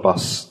there's not a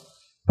bus.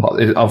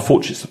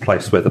 Unfortunately, it's a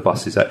place where the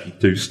buses actually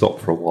do stop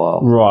for a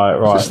while. Right.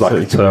 So it's like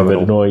a terminal. A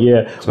bit annoying,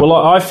 yeah. Well,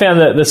 I found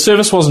that the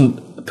service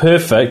wasn't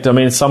perfect. I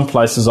mean, in some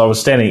places, I was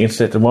standing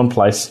internet in one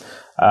place.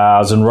 I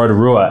was in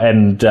Rotorua,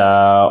 and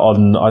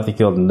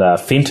on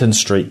Fenton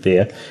Street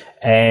there,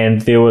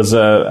 and there was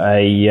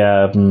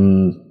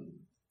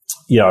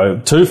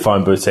two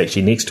phone booths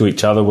actually next to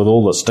each other with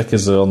all the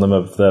stickers on them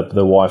of the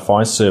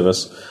Wi-Fi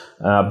service.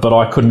 But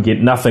I couldn't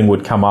get, nothing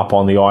would come up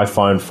on the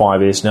iPhone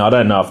 5S. Now, I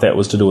don't know if that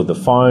was to do with the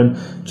phone,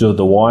 to do with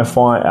the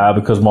Wi-Fi,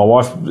 because my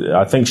wife,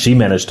 I think she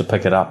managed to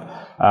pick it up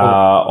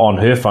on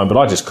her phone, but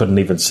I just couldn't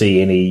even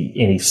see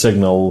any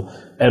signal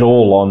at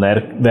all on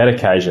that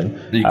occasion.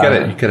 You get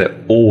it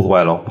all the way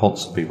along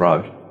Ponsonby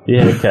Road.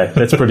 Yeah, okay.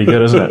 That's pretty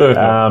good, isn't it?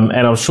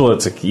 And I'm sure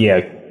it's a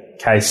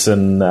case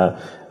in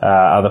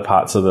other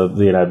parts of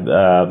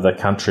the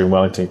country, in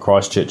Wellington,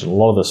 Christchurch, and a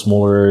lot of the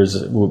smaller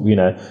areas,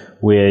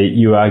 where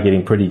you are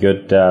getting pretty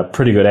good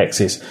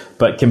access.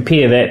 But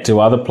compare that to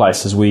other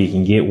places where you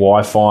can get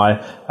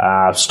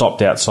Wi-Fi.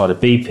 Stopped outside of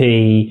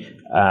BP.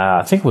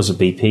 I think it was a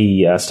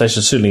BP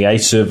station, certainly a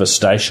service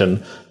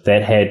station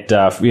that had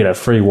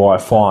free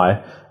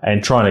Wi-Fi,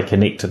 and trying to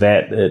connect to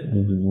that,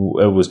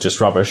 it was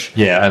just rubbish.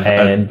 Yeah,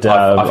 and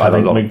I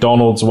think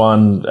McDonald's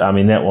one, I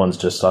mean, that one's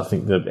just, I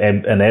think,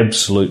 an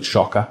absolute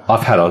shocker.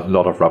 I've had a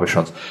lot of rubbish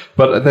ones,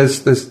 but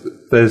there's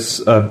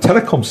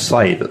telecoms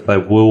say that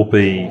there will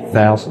be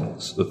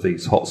thousands of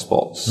these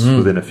hotspots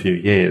within a few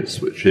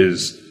years, which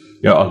is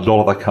a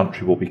lot of the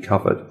country will be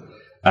covered.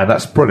 And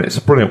that's brilliant. It's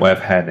a brilliant way of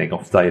handing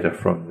off data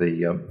from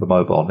the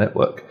mobile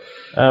network.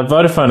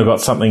 Vodafone have got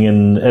something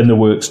in the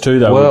works too,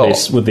 though,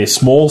 with their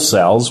small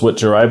cells,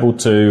 which are able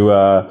to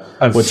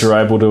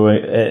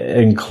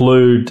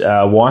include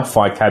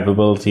Wi-Fi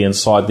capability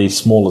inside these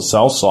smaller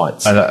cell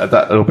sites. And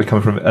that'll be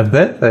coming from. And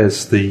then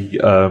there's the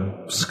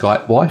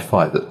Skype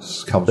Wi-Fi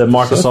that's come that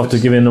Microsoft are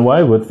giving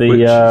away with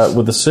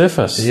the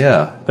Surface.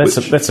 Yeah,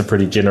 that's a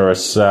pretty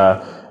generous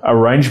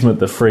arrangement,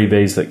 the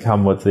freebies that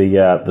come with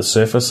the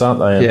Surface, aren't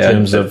they? In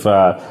terms of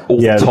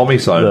Tommy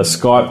Zone, the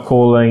Skype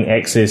calling,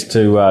 access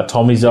to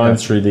Tommy Zone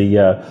through the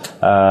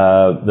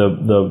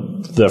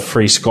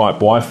free Skype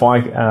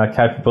Wi-Fi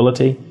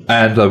capability.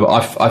 And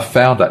I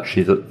found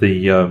actually that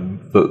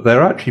that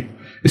they're actually,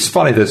 It's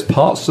funny, there's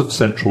parts of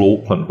central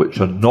Auckland which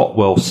are not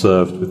well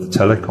served with the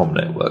telecom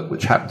network,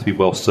 which happen to be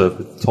well served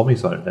with the Tommy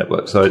Zone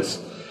network. So it's,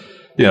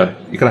 you're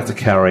going to have to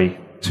carry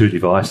 2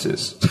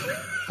 devices.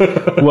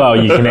 Well,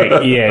 you can,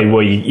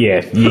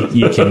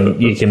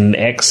 you can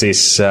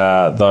access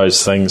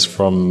those things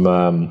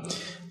from.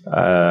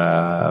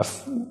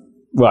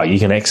 You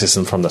can access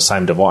them from the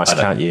same device,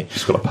 can't you?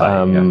 Just got to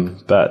pay.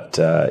 But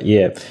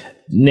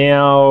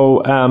now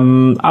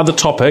other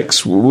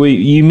topics.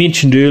 You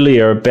mentioned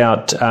earlier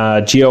about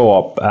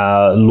GeoOp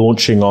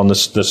launching on the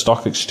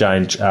stock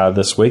exchange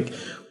this week.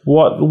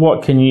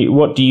 What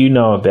do you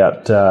know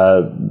about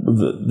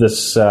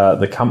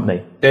the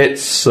company?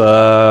 It's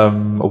a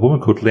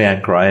woman called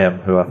Leanne Graham,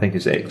 who I think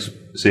is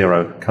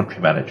ex-Xero country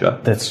manager.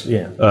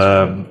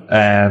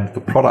 And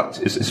the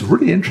product is a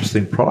really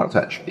interesting product,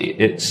 actually.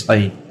 It's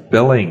a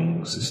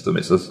billing system.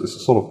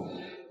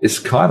 It's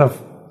kind of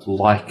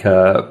like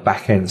a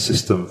back-end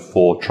system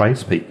for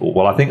tradespeople.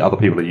 Well, I think other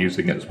people are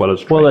using it as well as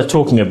tradespeople. Well, they're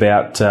talking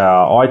about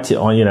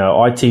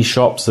IT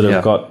shops that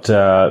have got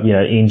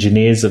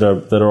engineers that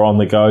are on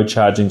the go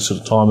charging sort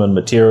of time and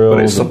materials.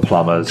 But it's the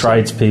plumbers,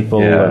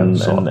 tradespeople,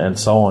 and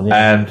so on.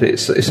 Yeah. And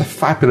it's a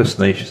fabulous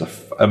niche.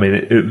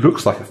 It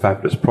looks like a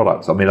fabulous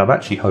product. I mean, I'm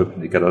actually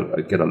hoping to get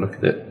a look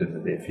at it in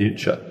the near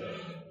future.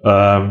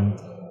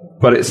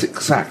 But it's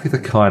exactly the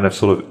kind of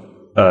sort of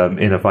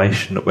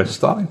innovation that we're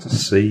starting to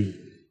see.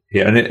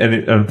 Yeah,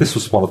 and this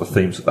was one of the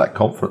themes of that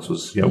conference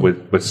was,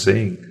 we're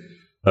seeing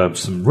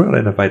some real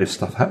innovative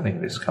stuff happening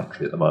in this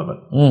country at the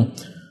moment.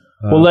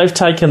 Well, they've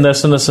taken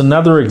this, and it's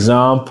another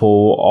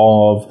example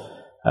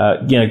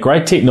of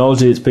great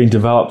technology that's been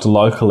developed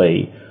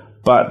locally,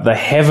 but they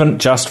haven't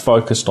just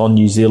focused on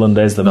New Zealand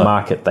as the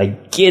market. They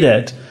get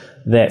it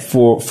that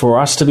for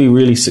us to be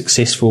really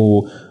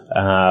successful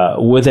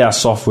with our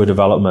software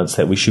developments,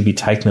 that we should be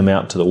taking them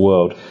out to the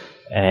world.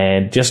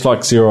 And just like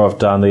Xero have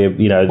done, they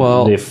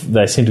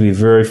seem to be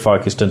very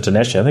focused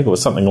internationally. I think it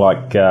was something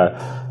like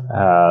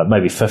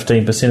maybe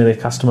 15% of their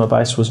customer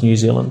base was New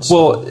Zealand. So.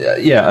 Well,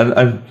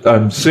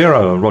 and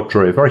Xero and Rod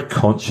Drury are very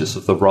conscious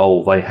of the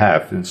role they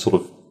have in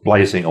sort of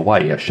blazing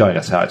away, showing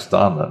us how it's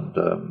done and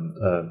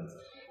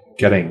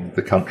getting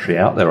the country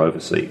out there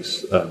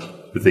overseas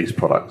with these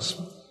products.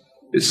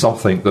 It's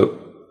something that,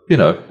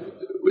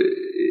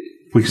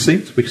 we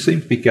seem to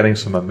be getting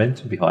some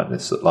momentum behind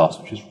this at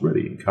last, which is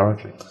really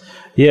encouraging.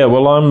 Yeah,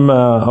 well,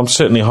 I'm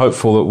certainly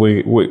hopeful that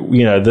we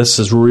this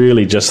is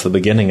really just the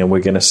beginning, and we're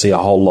going to see a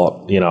whole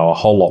lot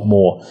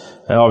more.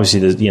 And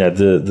obviously, the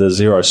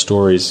Xero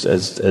story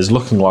is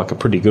looking like a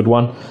pretty good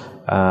one,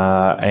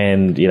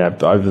 and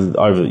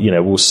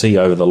we'll see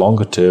over the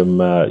longer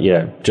term,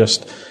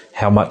 just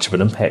how much of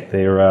an impact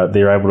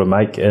they're able to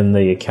make in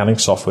the accounting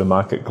software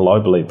market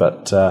globally.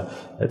 But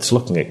it's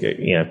looking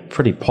at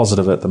pretty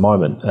positive at the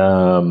moment,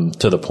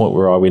 to the point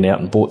where I went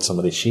out and bought some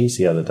of their shares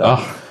the other day.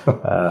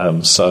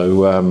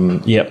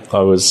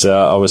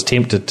 I was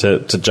tempted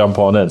to jump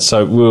on in.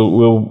 So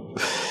we'll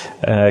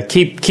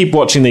keep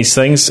watching these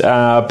things.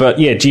 But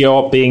yeah,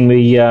 GeoOp being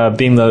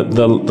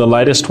the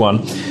latest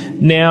one.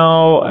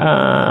 Now,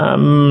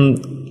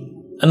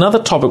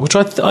 another topic which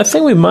I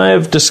think we may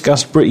have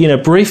discussed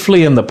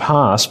briefly in the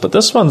past, but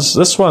this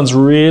one's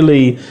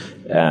really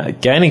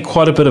gaining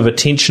quite a bit of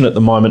attention at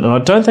the moment, and I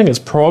don't think it's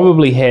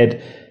probably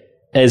had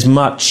as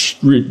much,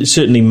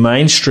 certainly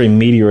mainstream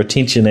media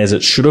attention as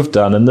it should have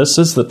done, and this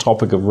is the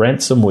topic of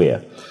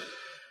ransomware.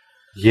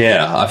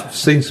 Yeah, I've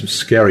seen some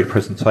scary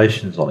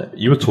presentations on it.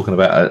 You were talking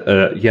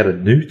about yet a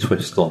new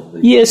twist on the...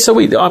 Yeah, so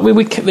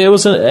there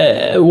was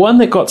one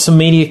that got some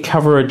media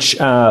coverage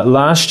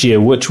last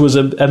year, which was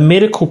a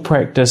medical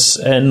practice,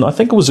 and I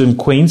think it was in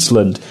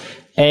Queensland,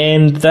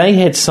 and they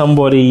had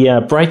somebody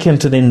break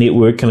into their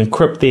network and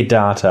encrypt their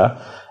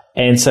data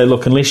and say,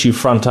 look, unless you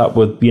front up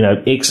with,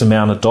 X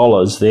amount of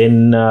dollars,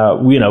 then,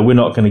 we're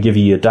not going to give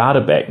you your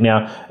data back.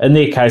 Now, in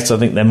their case, I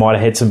think they might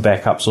have had some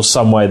backups or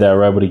some way they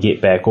were able to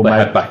get back. Or they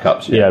had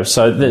backups, yeah.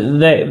 So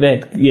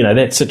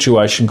that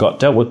situation got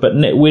dealt with. But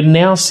we're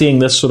now seeing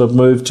this sort of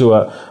move to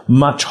a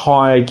much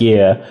higher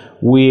gear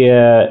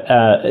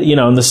where,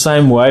 in the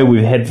same way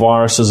we've had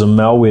viruses and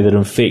malware that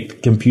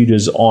infect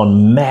computers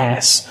en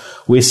masse,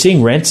 we're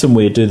seeing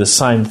ransomware do the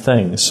same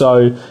thing.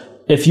 So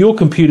if your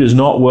computer's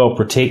not well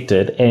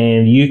protected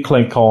and you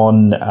click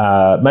on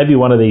maybe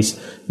one of these,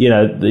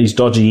 these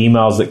dodgy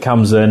emails that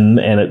comes in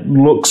and it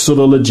looks sort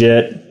of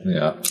legit,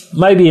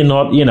 maybe you're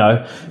not,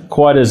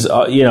 quite as,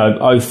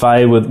 au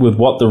fait with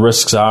what the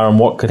risks are and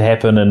what could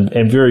happen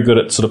and very good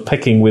at sort of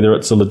picking whether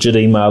it's a legit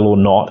email or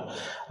not.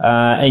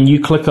 And you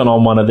click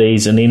on one of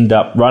these and end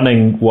up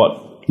running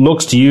what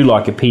looks to you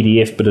like a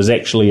PDF but is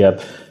actually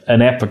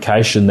an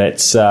application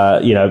that's,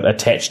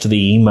 attached to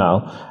the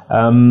email.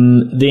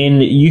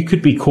 Then you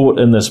could be caught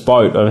in this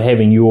boat of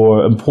having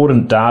your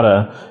important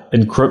data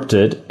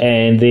encrypted,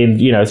 and then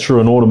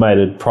through an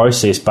automated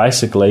process,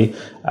 basically,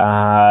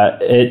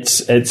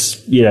 it's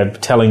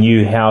telling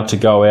you how to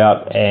go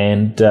out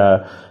and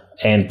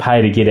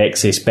pay to get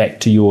access back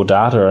to your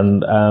data,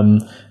 and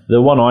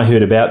The one I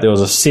heard about, there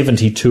was a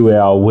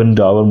 72-hour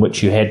window in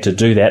which you had to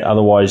do that.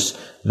 Otherwise,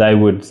 they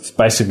would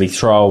basically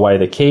throw away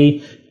the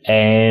key,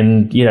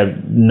 and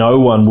no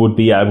one would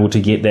be able to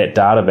get that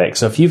data back.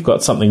 So if you've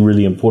got something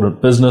really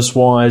important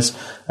business-wise,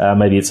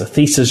 maybe it's a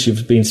thesis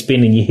you've been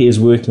spending years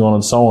working on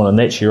and so on, and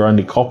that's your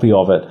only copy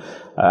of it,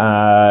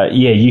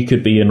 you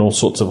could be in all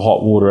sorts of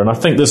hot water. And I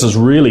think this is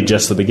really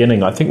just the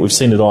beginning. I think we've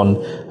seen it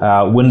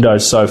on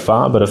Windows so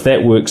far, but if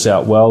that works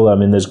out well, I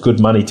mean, there's good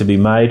money to be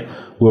made.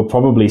 We'll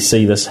probably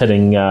see this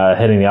hitting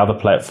the other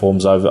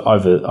platforms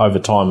over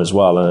time as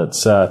well, and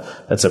it's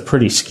a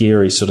pretty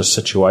scary sort of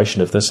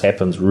situation if this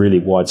happens really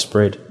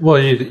widespread. Well,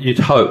 you'd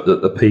hope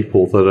that the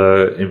people that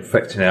are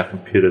infecting our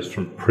computers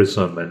from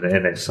Prism and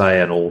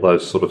NSA and all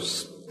those sort of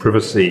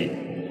privacy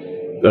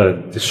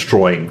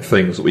destroying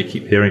things that we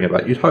keep hearing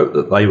about, you'd hope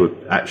that they would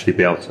actually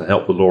be able to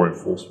help the law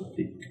enforcement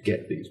people to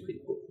get these people.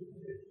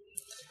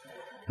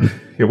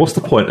 What's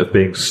the point of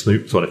being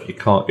snooped on if you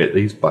can't get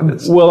these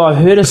buggers? Well, I've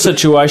heard of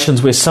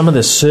situations where some of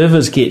the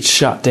servers get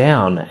shut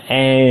down,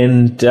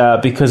 and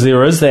because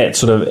there is that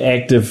sort of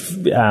active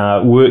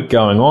work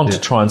going on to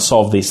try and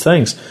solve these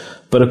things.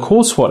 But of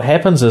course, what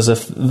happens is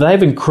if they've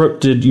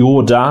encrypted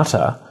your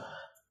data,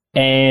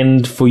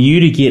 and for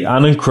you to get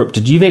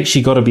unencrypted, you've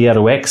actually got to be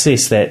able to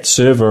access that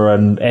server,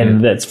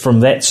 and that's from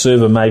that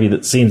server maybe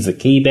that sends the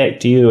key back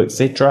to you,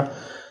 etc.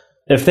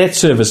 If that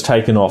server's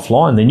taken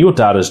offline, then your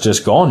data's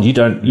just gone. You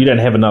don't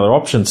have another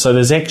option. So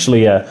there's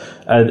actually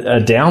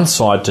a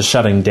downside to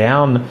shutting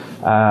down,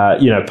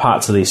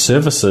 parts of these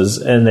services,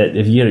 and that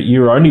if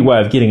your only way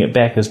of getting it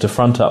back is to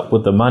front up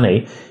with the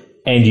money,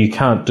 and you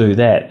can't do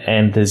that,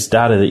 and there's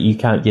data that you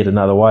can't get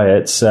another way.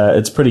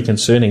 It's pretty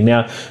concerning.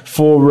 Now,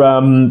 for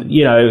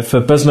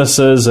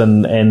businesses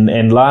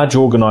and large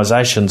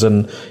organisations,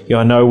 and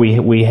I know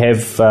we have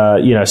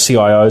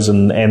CIOs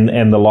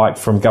and the like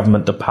from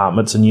government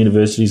departments and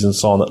universities and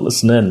so on that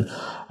listen in.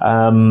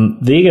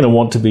 They're going to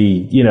want to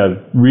be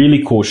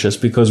really cautious,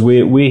 because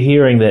we're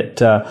hearing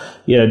that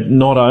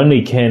not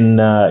only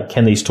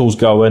can these tools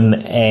go in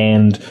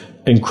and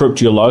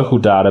encrypt your local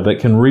data, but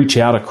can reach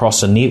out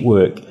across a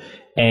network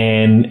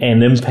and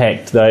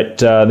impact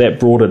that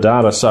broader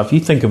data. So if you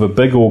think of a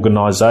big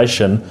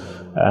organisation,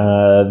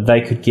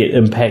 they could get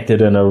impacted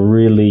in a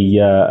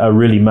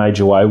really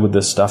major way with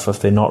this stuff if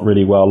they're not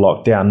really well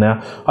locked down.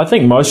 Now, I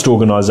think most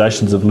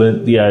organisations have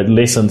learnt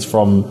lessons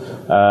from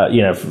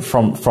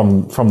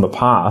the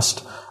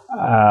past,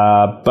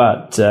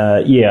 but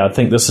I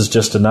think this is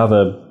just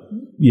another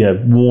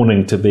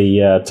warning to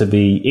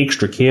be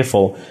extra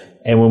careful.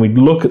 And when we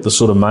look at the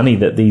sort of money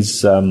that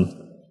these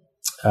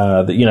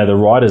the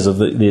writers of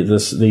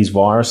these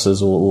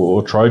viruses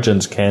or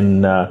Trojans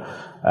can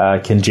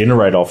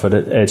generate off it,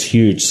 it's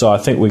huge. So I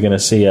think we're going to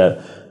see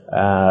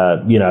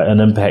an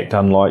impact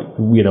unlike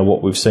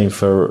what we've seen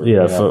for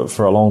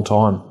a long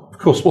time. Of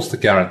course, what's the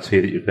guarantee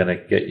that you're going to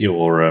get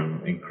your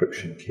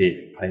encryption key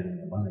if you pay them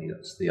the money?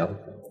 That's the other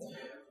thing.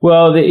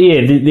 Well,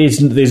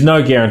 there's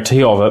no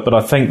guarantee of it, but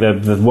I think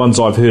that the ones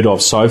I've heard of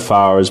so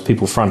far is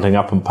people fronting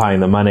up and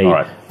paying the money,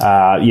 right.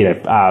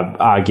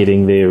 Are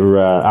getting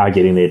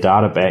their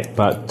data back.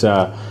 But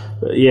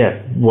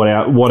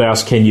what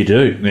else can you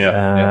do?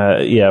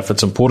 If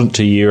it's important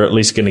to you, you're at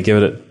least going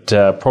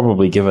to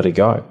probably give it a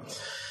go.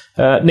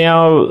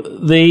 Now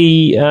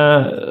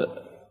the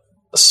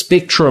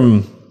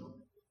Spectrum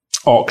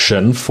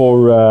auction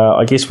for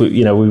I guess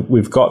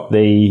we've got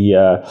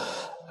the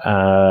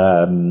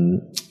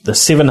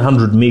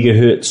 700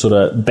 megahertz sort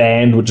of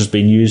band, which has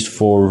been used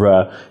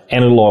for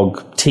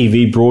analog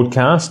TV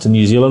broadcast in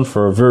New Zealand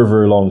for a very,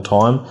 very long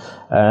time.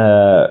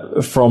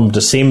 From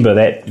December,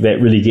 that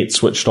really gets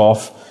switched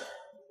off.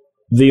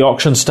 The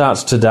auction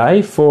starts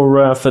today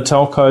for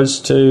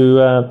telcos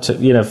for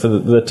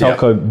the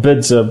telco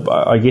bids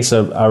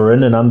are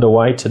in and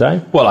underway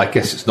today. Well, I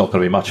guess it's not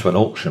going to be much of an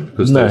auction,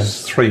 because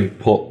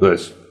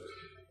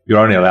you're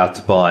only allowed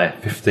to buy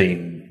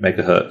 15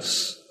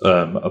 megahertz.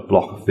 A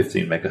block of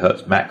 15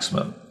 megahertz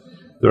maximum.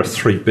 There are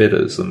 3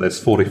 bidders, and there's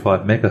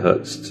 45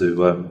 megahertz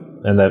to.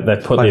 And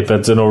they've put their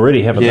bids in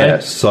already, haven't they? Yeah.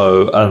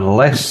 So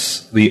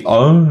unless the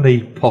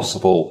only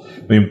possible,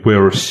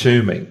 we're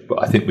assuming,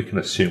 but I think we can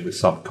assume with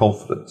some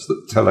confidence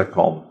that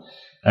Telecom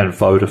and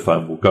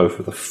Vodafone will go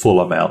for the full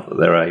amount that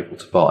they're able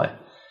to buy.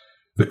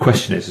 The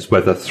question is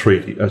whether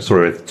 2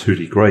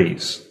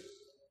 Degrees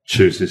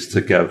chooses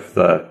to give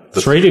the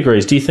 3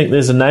 Degrees. Do you think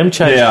there's a name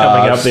change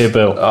coming up there,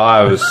 Bill?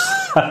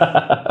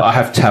 I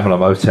have Tamala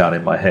Motown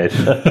in my head.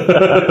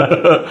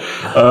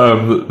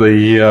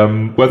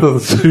 Whether the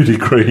 2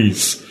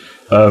 Degrees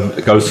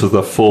goes to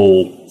the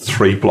full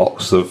 3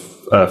 blocks of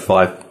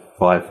 5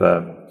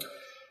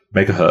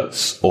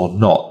 megahertz or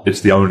not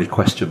is the only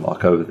question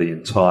mark over the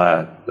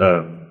entire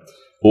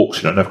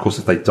auction. And of course,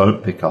 if they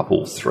don't pick up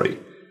all 3,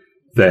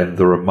 then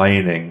the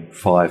remaining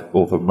 5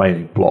 or the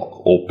remaining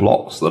block or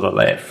blocks that are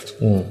left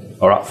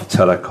are up for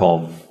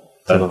Telecom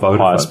and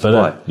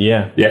Vodafone.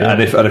 Yeah.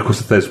 And of course,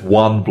 if there's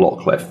 1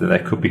 block left, then there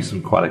could be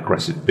some quite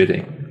aggressive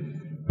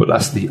bidding. But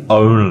that's the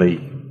only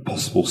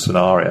possible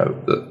scenario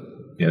that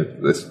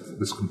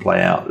this can play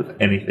out. If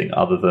anything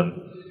other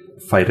than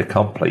fait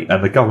accompli,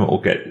 and the government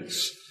will get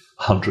its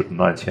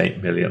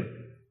 198 million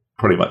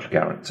pretty much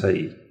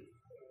guaranteed.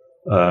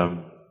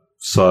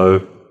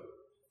 So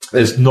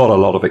there's not a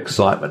lot of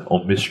excitement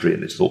or mystery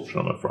in this auction,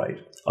 I'm afraid.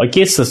 I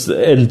guess this,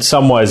 in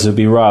some ways, it'd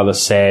be rather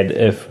sad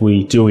if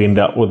we do end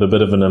up with a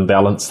bit of an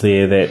imbalance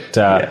there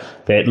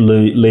that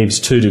leaves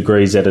 2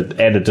 degrees at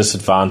a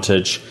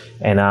disadvantage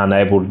and aren't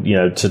able,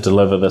 to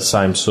deliver the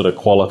same sort of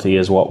quality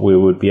as what we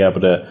would be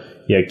able to,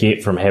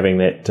 get from having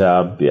that,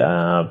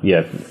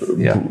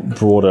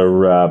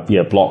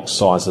 broader, block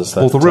sizes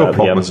that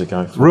the others are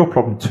going for. The real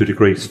problem 2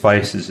 degrees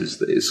faces is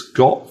that it's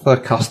got the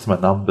customer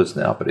numbers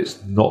now, but it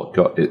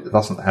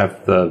doesn't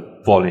have the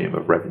volume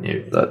of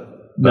revenue that.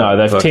 No,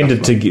 they've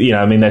tended to,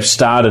 they've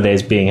started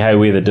as being, hey,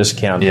 we're the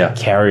discount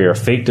carrier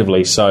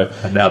effectively. So,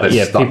 and now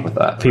they're stuck with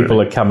that.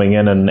 People are coming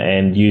in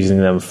and using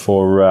them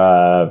for,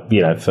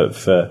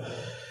 for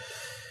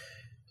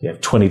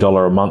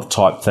 $20 a month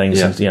type things,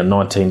 and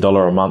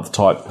 $19 a month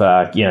type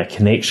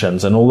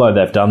connections. And although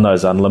they've done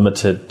those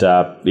unlimited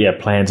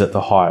plans at the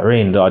higher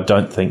end, I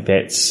don't think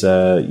that's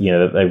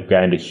that they've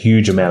gained a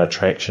huge amount of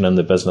traction in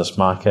the business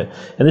market.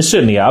 And there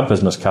certainly are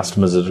business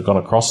customers that have gone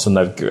across, and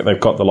they've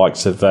got the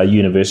likes of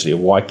University of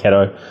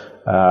Waikato,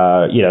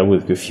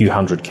 with a few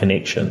hundred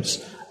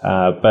connections,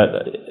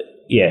 but.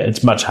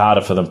 It's much harder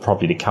for them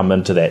probably to come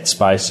into that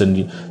space,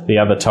 and the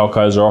other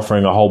telcos are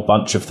offering a whole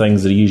bunch of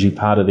things that are usually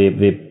part of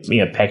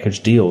their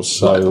package deals.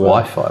 So like the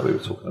Wi-Fi we were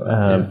talking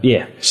about.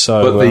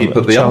 So,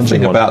 but the other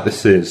thing about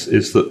this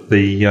is that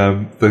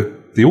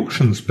the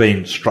auction's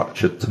been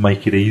structured to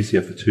make it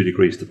easier for 2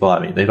 degrees to buy. I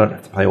mean, they don't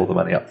have to pay all the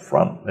money up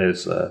front.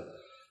 There's a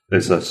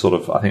sort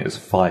of, I think it's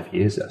 5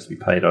 years that has to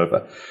be paid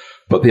over.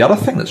 But the other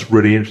thing that's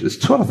really interesting, there's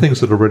 2 other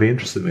things that are really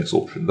interesting in this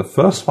auction. The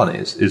first one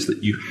is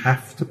that you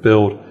have to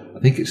build, I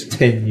think it's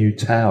 10 new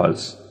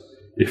towers.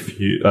 If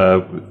you, I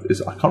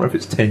can't remember if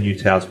it's 10 new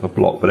towers per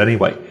block, but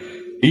anyway,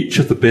 each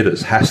of the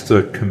bidders has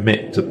to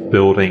commit to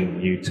building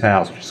new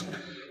towers, which is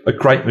a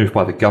great move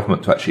by the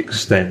government to actually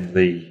extend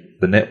the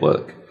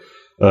network.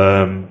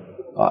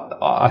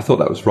 I thought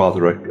that was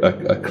rather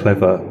a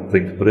clever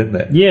thing to put in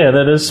there. Yeah,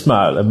 that is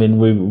smart. I mean,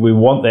 we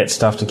want that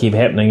stuff to keep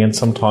happening, and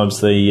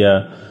sometimes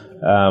the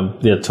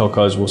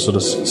telcos will sort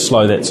of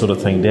slow that sort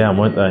of thing down,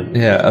 won't they?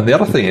 Yeah, and the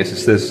other thing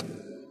is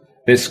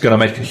it's going to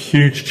make a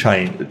huge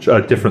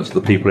difference to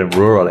the people in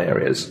rural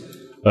areas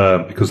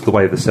because of the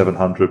way the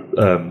 700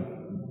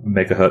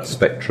 megahertz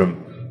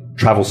spectrum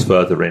travels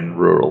further in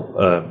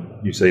rural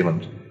New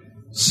Zealand.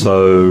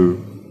 So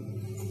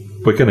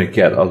we're going to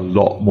get a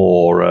lot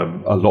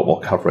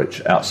more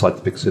coverage outside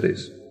the big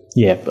cities.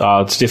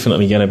 Yeah, it's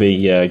definitely going to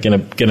be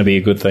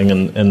a good thing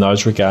in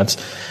those regards.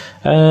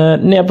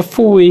 Now,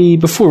 before we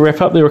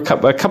wrap up, there are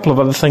a couple of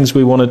other things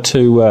we wanted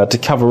to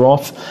cover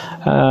off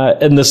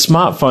in the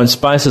smartphone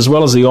space as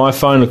well as the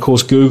iPhone. Of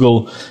course,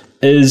 Google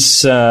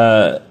is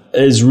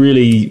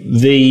really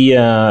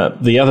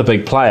the other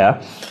big player,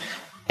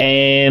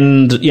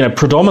 and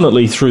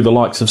predominantly through the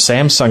likes of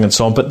Samsung and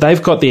so on. But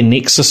they've got their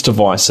Nexus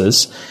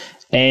devices.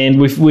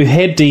 And we've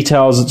had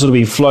details that sort of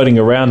been floating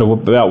around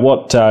about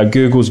what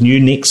Google's new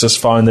Nexus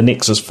phone, the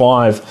Nexus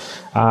 5,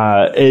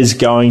 is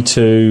going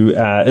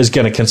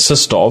to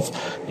consist of,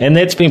 and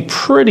that's been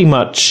pretty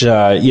much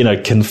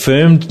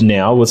confirmed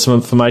now with some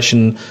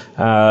information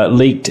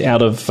leaked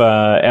out of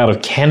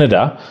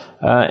Canada.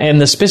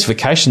 And the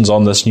specifications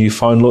on this new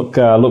phone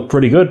look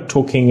pretty good.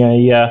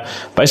 Talking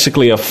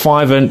basically a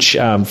 5-inch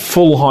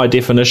full high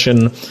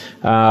definition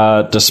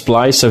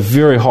display, so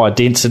very high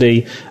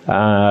density.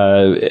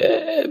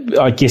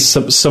 I guess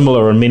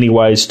similar in many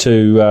ways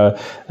to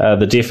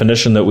the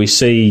definition that we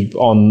see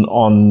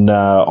on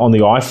the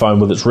iPhone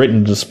with its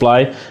Retina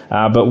display,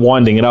 but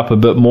winding it up a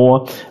bit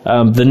more.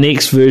 The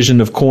next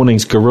version of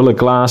Corning's Gorilla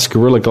Glass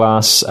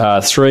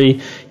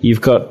 3.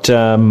 You've got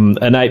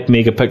an 8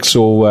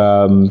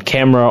 megapixel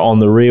camera on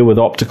the rear with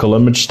optical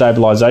image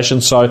stabilization.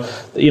 So,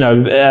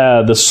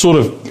 the sort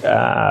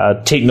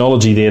of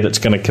technology there that's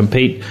going to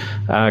compete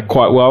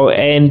quite well.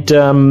 And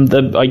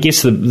I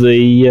guess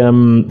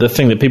the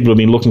thing that people have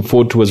been looking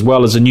forward to as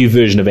well is a new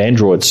version of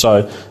Android.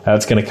 So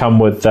it's going to come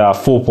with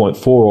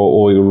 4.4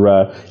 or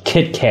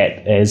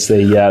KitKat as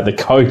the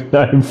code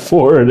name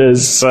for it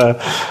is. So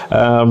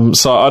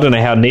I don't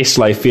know how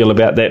Nestle feel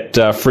about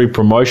that free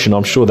promotion.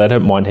 I'm sure they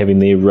don't mind having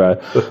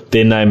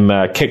their name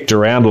kicked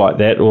around like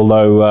that,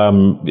 although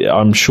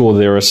I'm sure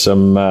there are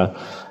some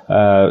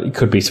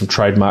could be some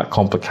trademark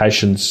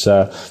complications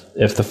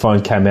if the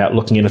phone came out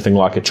looking anything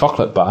like a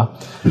chocolate bar.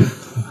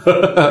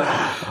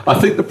 I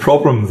think the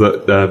problem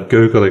that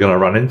Google are going to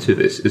run into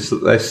this is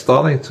that they're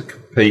starting to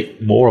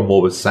compete more and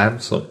more with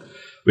Samsung. I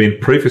mean,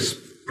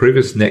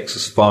 previous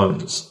Nexus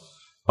phones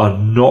are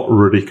not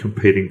really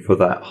competing for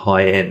that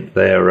high end.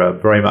 They're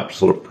very much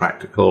sort of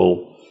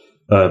practical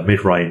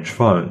mid-range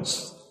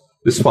phones.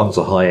 This one's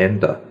a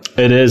high-ender.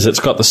 It is. It's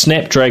got the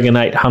Snapdragon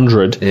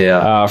 800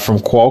 from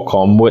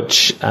Qualcomm,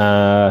 which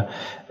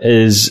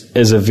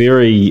is a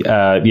very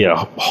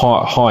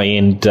high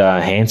end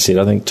handset.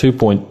 I think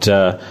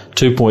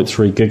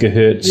 2.3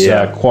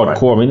 gigahertz quad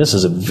core. I mean, this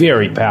is a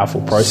very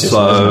powerful processor.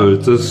 So,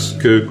 does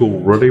Google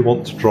really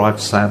want to drive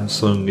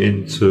Samsung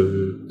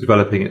into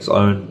developing its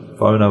own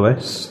phone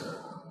OS?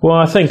 Well,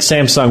 I think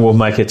Samsung will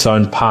make its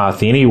own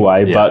path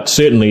anyway, but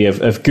certainly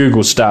if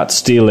Google starts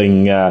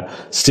stealing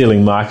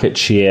market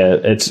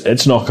share,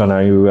 it's not going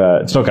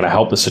to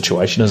help the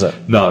situation, is it?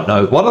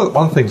 No. One of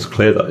the things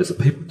clear though is that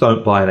people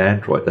don't buy an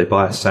Android; they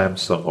buy a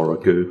Samsung or a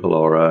Google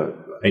or a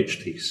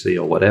HTC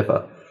or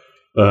whatever.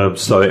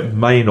 So it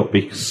may not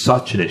be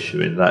such an issue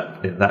in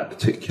that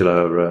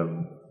particular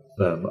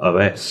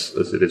OS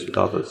as it is with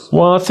others.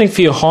 Well, I think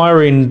for your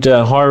higher end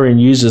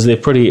users,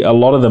 a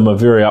lot of them are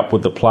very up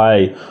with the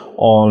play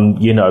on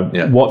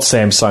what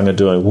Samsung are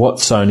doing, what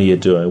Sony are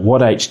doing,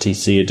 what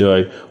HTC are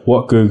doing,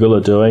 what Google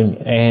are doing,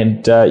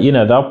 and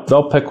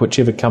they'll pick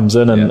whichever comes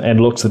in and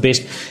looks the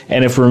best.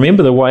 And if you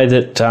remember the way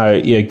that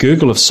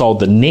Google have sold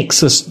the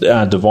Nexus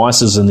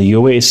devices in the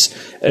US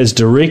is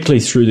directly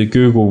through the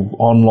Google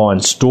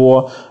online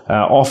store.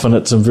 Often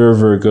it's in very,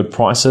 very good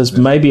prices.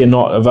 Maybe are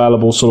not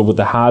available sort of with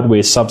the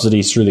hardware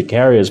subsidies through the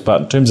carriers,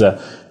 but in terms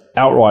of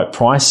outright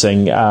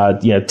pricing,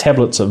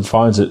 tablets and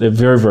phones at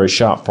very, very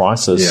sharp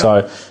prices.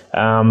 So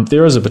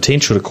there is a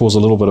potential to cause a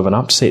little bit of an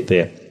upset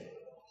there.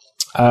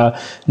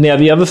 Now,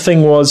 the other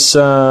thing was the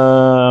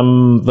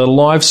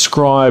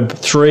LiveScribe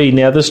 3.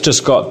 Now, this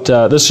just got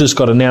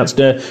announced.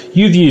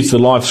 You've used the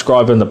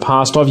LiveScribe in the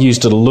past. I've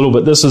used it a little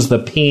bit. This is the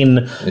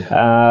pen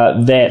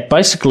that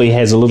basically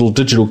has a little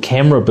digital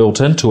camera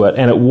built into it,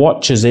 and it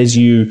watches as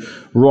you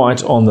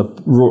write on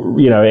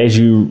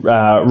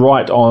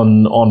write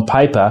on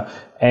paper,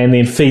 and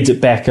then feeds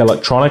it back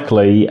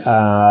electronically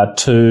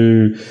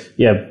to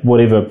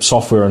whatever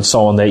software and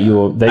so on that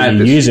you're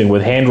using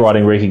with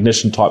handwriting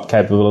recognition type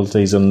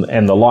capabilities and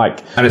the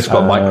like. And it's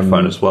got a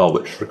microphone as well,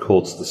 which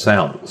records the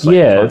sound at the same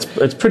time.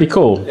 It's pretty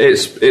cool.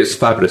 It's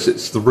fabulous.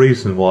 It's the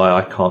reason why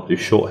I can't do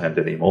shorthand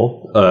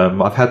anymore.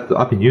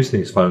 I've been using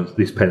these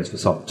pens for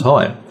some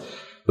time.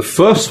 The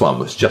first one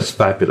was just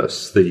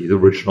fabulous. The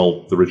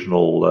original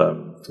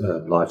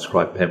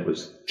LiveScribe pen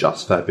was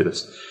just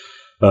fabulous.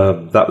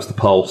 That was the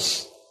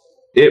Pulse.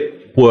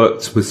 It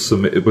worked with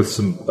some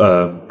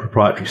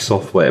proprietary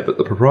software, but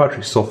the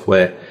proprietary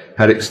software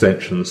had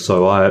extensions.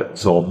 So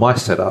on my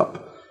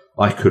setup,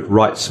 I could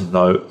write some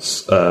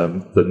notes.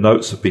 The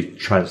notes would be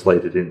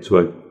translated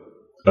into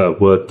a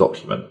Word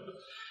document,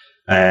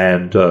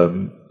 and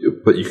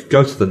but you can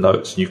go to the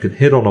notes and you can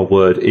hit on a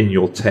word in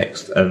your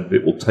text, and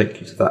it will take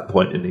you to that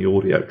point in the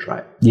audio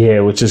track.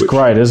 Yeah, which is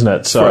great, isn't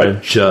it? So for a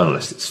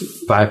journalist, it's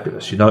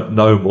fabulous. You don't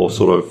no more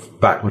sort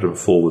of backward and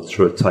forward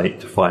through a tape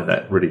to find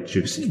that really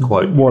juicy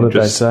quote. What did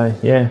they say?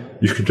 Yeah,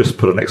 you can just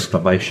put an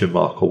exclamation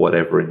mark or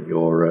whatever in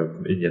your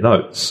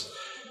notes.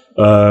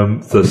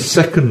 The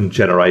second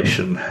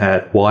generation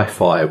had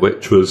Wi-Fi,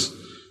 which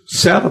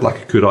sounded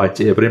like a good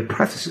idea, but in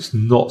practice it's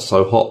not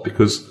so hot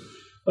because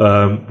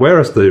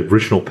whereas the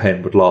original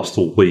pen would last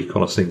all week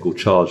on a single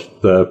charge,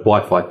 the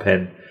Wi-Fi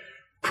pen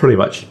pretty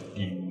much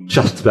you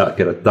just about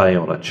get a day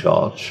on a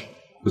charge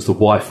because the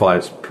Wi-Fi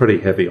is pretty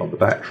heavy on the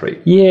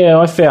battery. Yeah,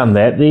 I found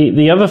that.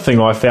 The other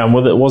thing I found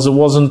with it was it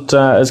wasn't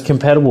as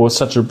compatible with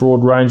such a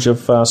broad range of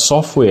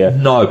software.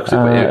 No, because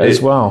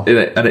as well.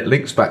 And it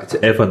links back to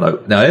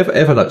Evernote. Now,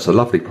 Evernote's a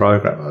lovely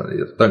program,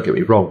 don't get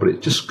me wrong, but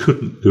it just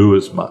couldn't do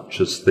as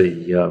much as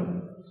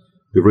the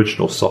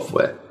original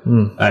software.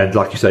 And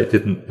like you say, it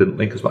didn't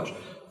link as much.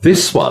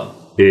 This one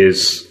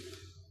is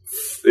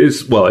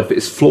well, if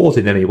it's flawed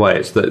in any way,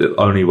 it's that it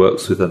only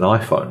works with an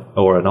iPhone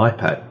or an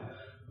iPad.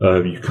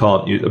 You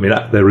can't use. I mean,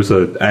 there is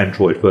an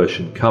Android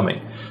version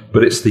coming,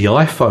 but it's the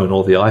iPhone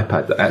or the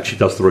iPad that actually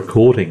does the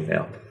recording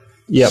now.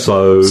 Yeah.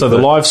 So the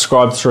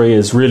LiveScribe 3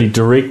 is really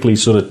directly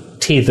sort of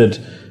tethered,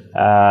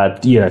 to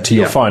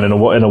your phone in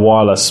a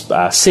wireless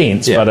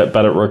sense, but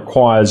it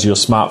requires your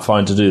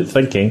smartphone to do the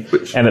thinking.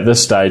 And at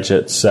this stage,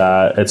 it's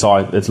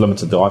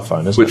limited to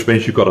iPhone, isn't it? Which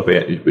means you've got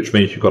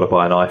to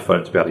buy an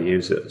iPhone to be able to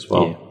use it as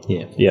well.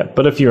 Yeah.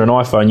 But if you're an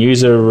iPhone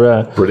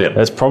user, brilliant.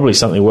 That's probably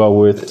something well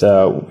worth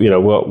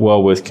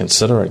worth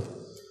considering.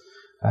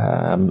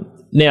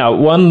 Now,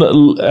 one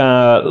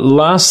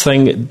last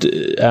thing,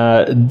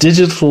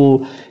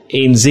 digital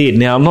NZ.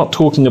 Now, I'm not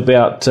talking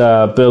about,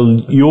 Bill,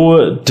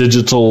 your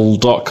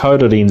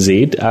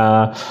digital.co.nz.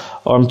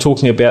 I'm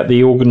talking about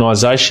the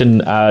organisation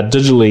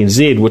Digital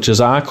NZ, which is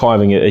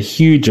archiving a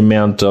huge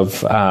amount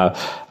of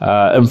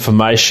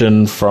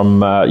information from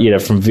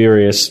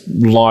various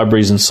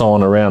libraries and so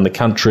on around the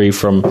country,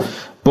 from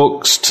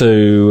books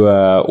to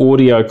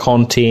audio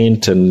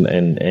content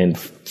and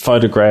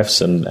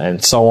photographs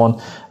and so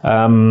on.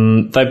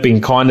 They've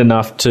been kind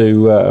enough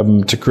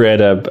to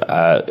create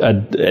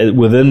a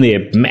within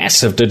their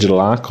massive digital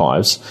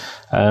archives.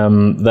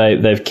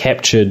 They've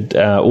captured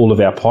all of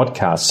our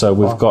podcasts. So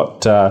we've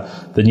got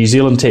the New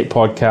Zealand Tech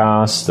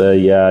podcast,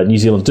 the New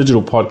Zealand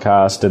Digital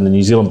podcast, and the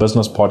New Zealand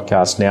Business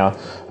podcast now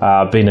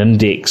been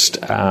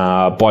indexed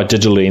by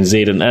Digital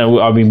NZ. And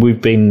I mean,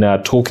 we've been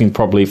talking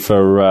probably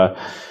for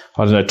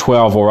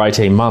 12 or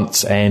 18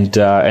 months, and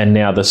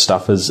now this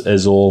stuff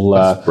is all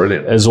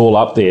brilliant. Is all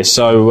up there.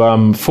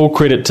 So full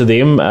credit to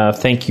them.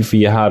 Thank you for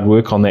your hard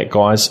work on that,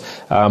 guys,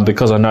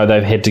 because I know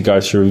they've had to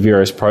go through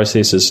various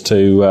processes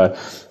to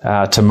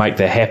make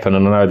that happen.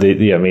 And I know that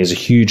there's a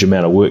huge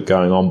amount of work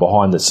going on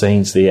behind the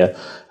scenes there.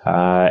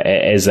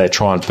 As they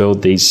try and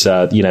build these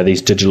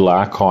digital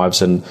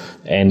archives and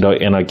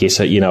I guess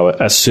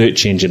a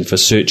search engine for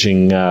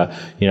searching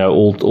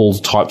all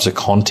types of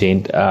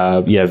content,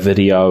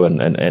 video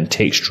and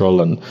textual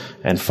and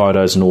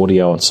photos and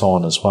audio and so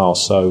on as well.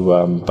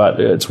 So, but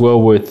it's well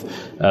worth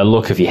a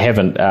look if you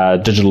haven't.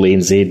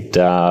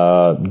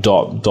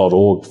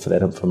 digitalenz.org for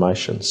that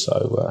information.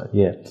 So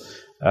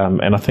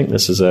and I think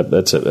this is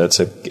it's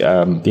a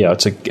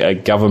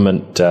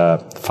government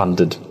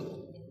funded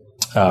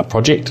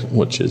project,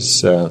 which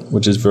is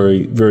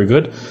very, very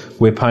good.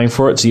 We're paying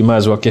for it, so you may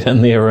as well get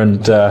in there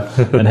and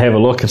have a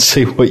look and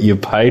see what you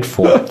paid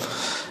for.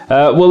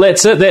 Well,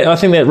 that's it. I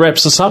think that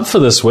wraps us up for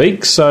this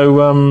week.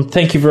 So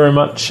thank you very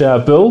much,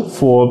 Bill,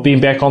 for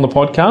being back on the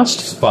podcast.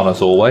 It's fun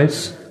as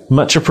always.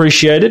 Much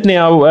appreciated.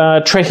 Now,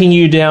 tracking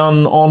you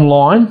down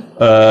online.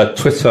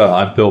 Twitter,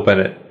 I'm Bill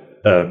Bennett,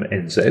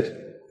 NZ,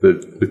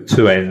 with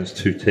 2 N's,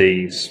 2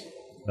 T's,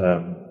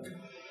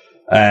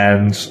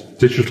 and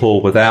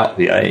digital without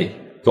the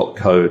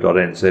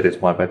a.co.nz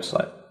is my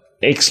website.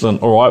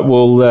 Excellent. All right.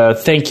 Well,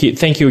 thank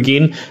you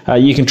again.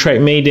 You can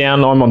track me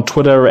down. I'm on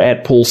Twitter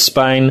at Paul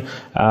Spain,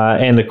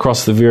 and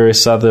across the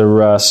various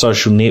other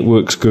social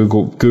networks,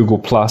 Google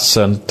Plus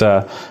and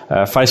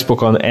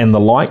Facebook and the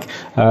like.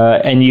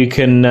 And you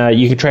can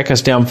track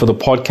us down for the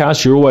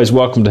podcast. You're always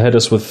welcome to hit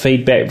us with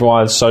feedback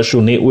via social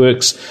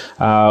networks,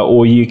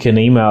 or you can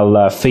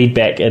email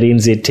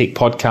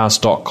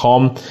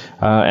feedback@nztechpodcast.com.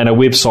 And our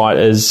website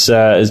is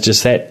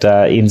just that,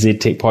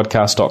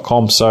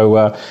 nztechpodcast.com.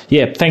 So,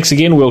 thanks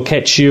again. We'll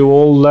catch you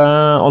all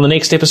on the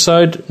next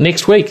episode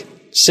next week.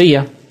 See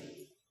ya.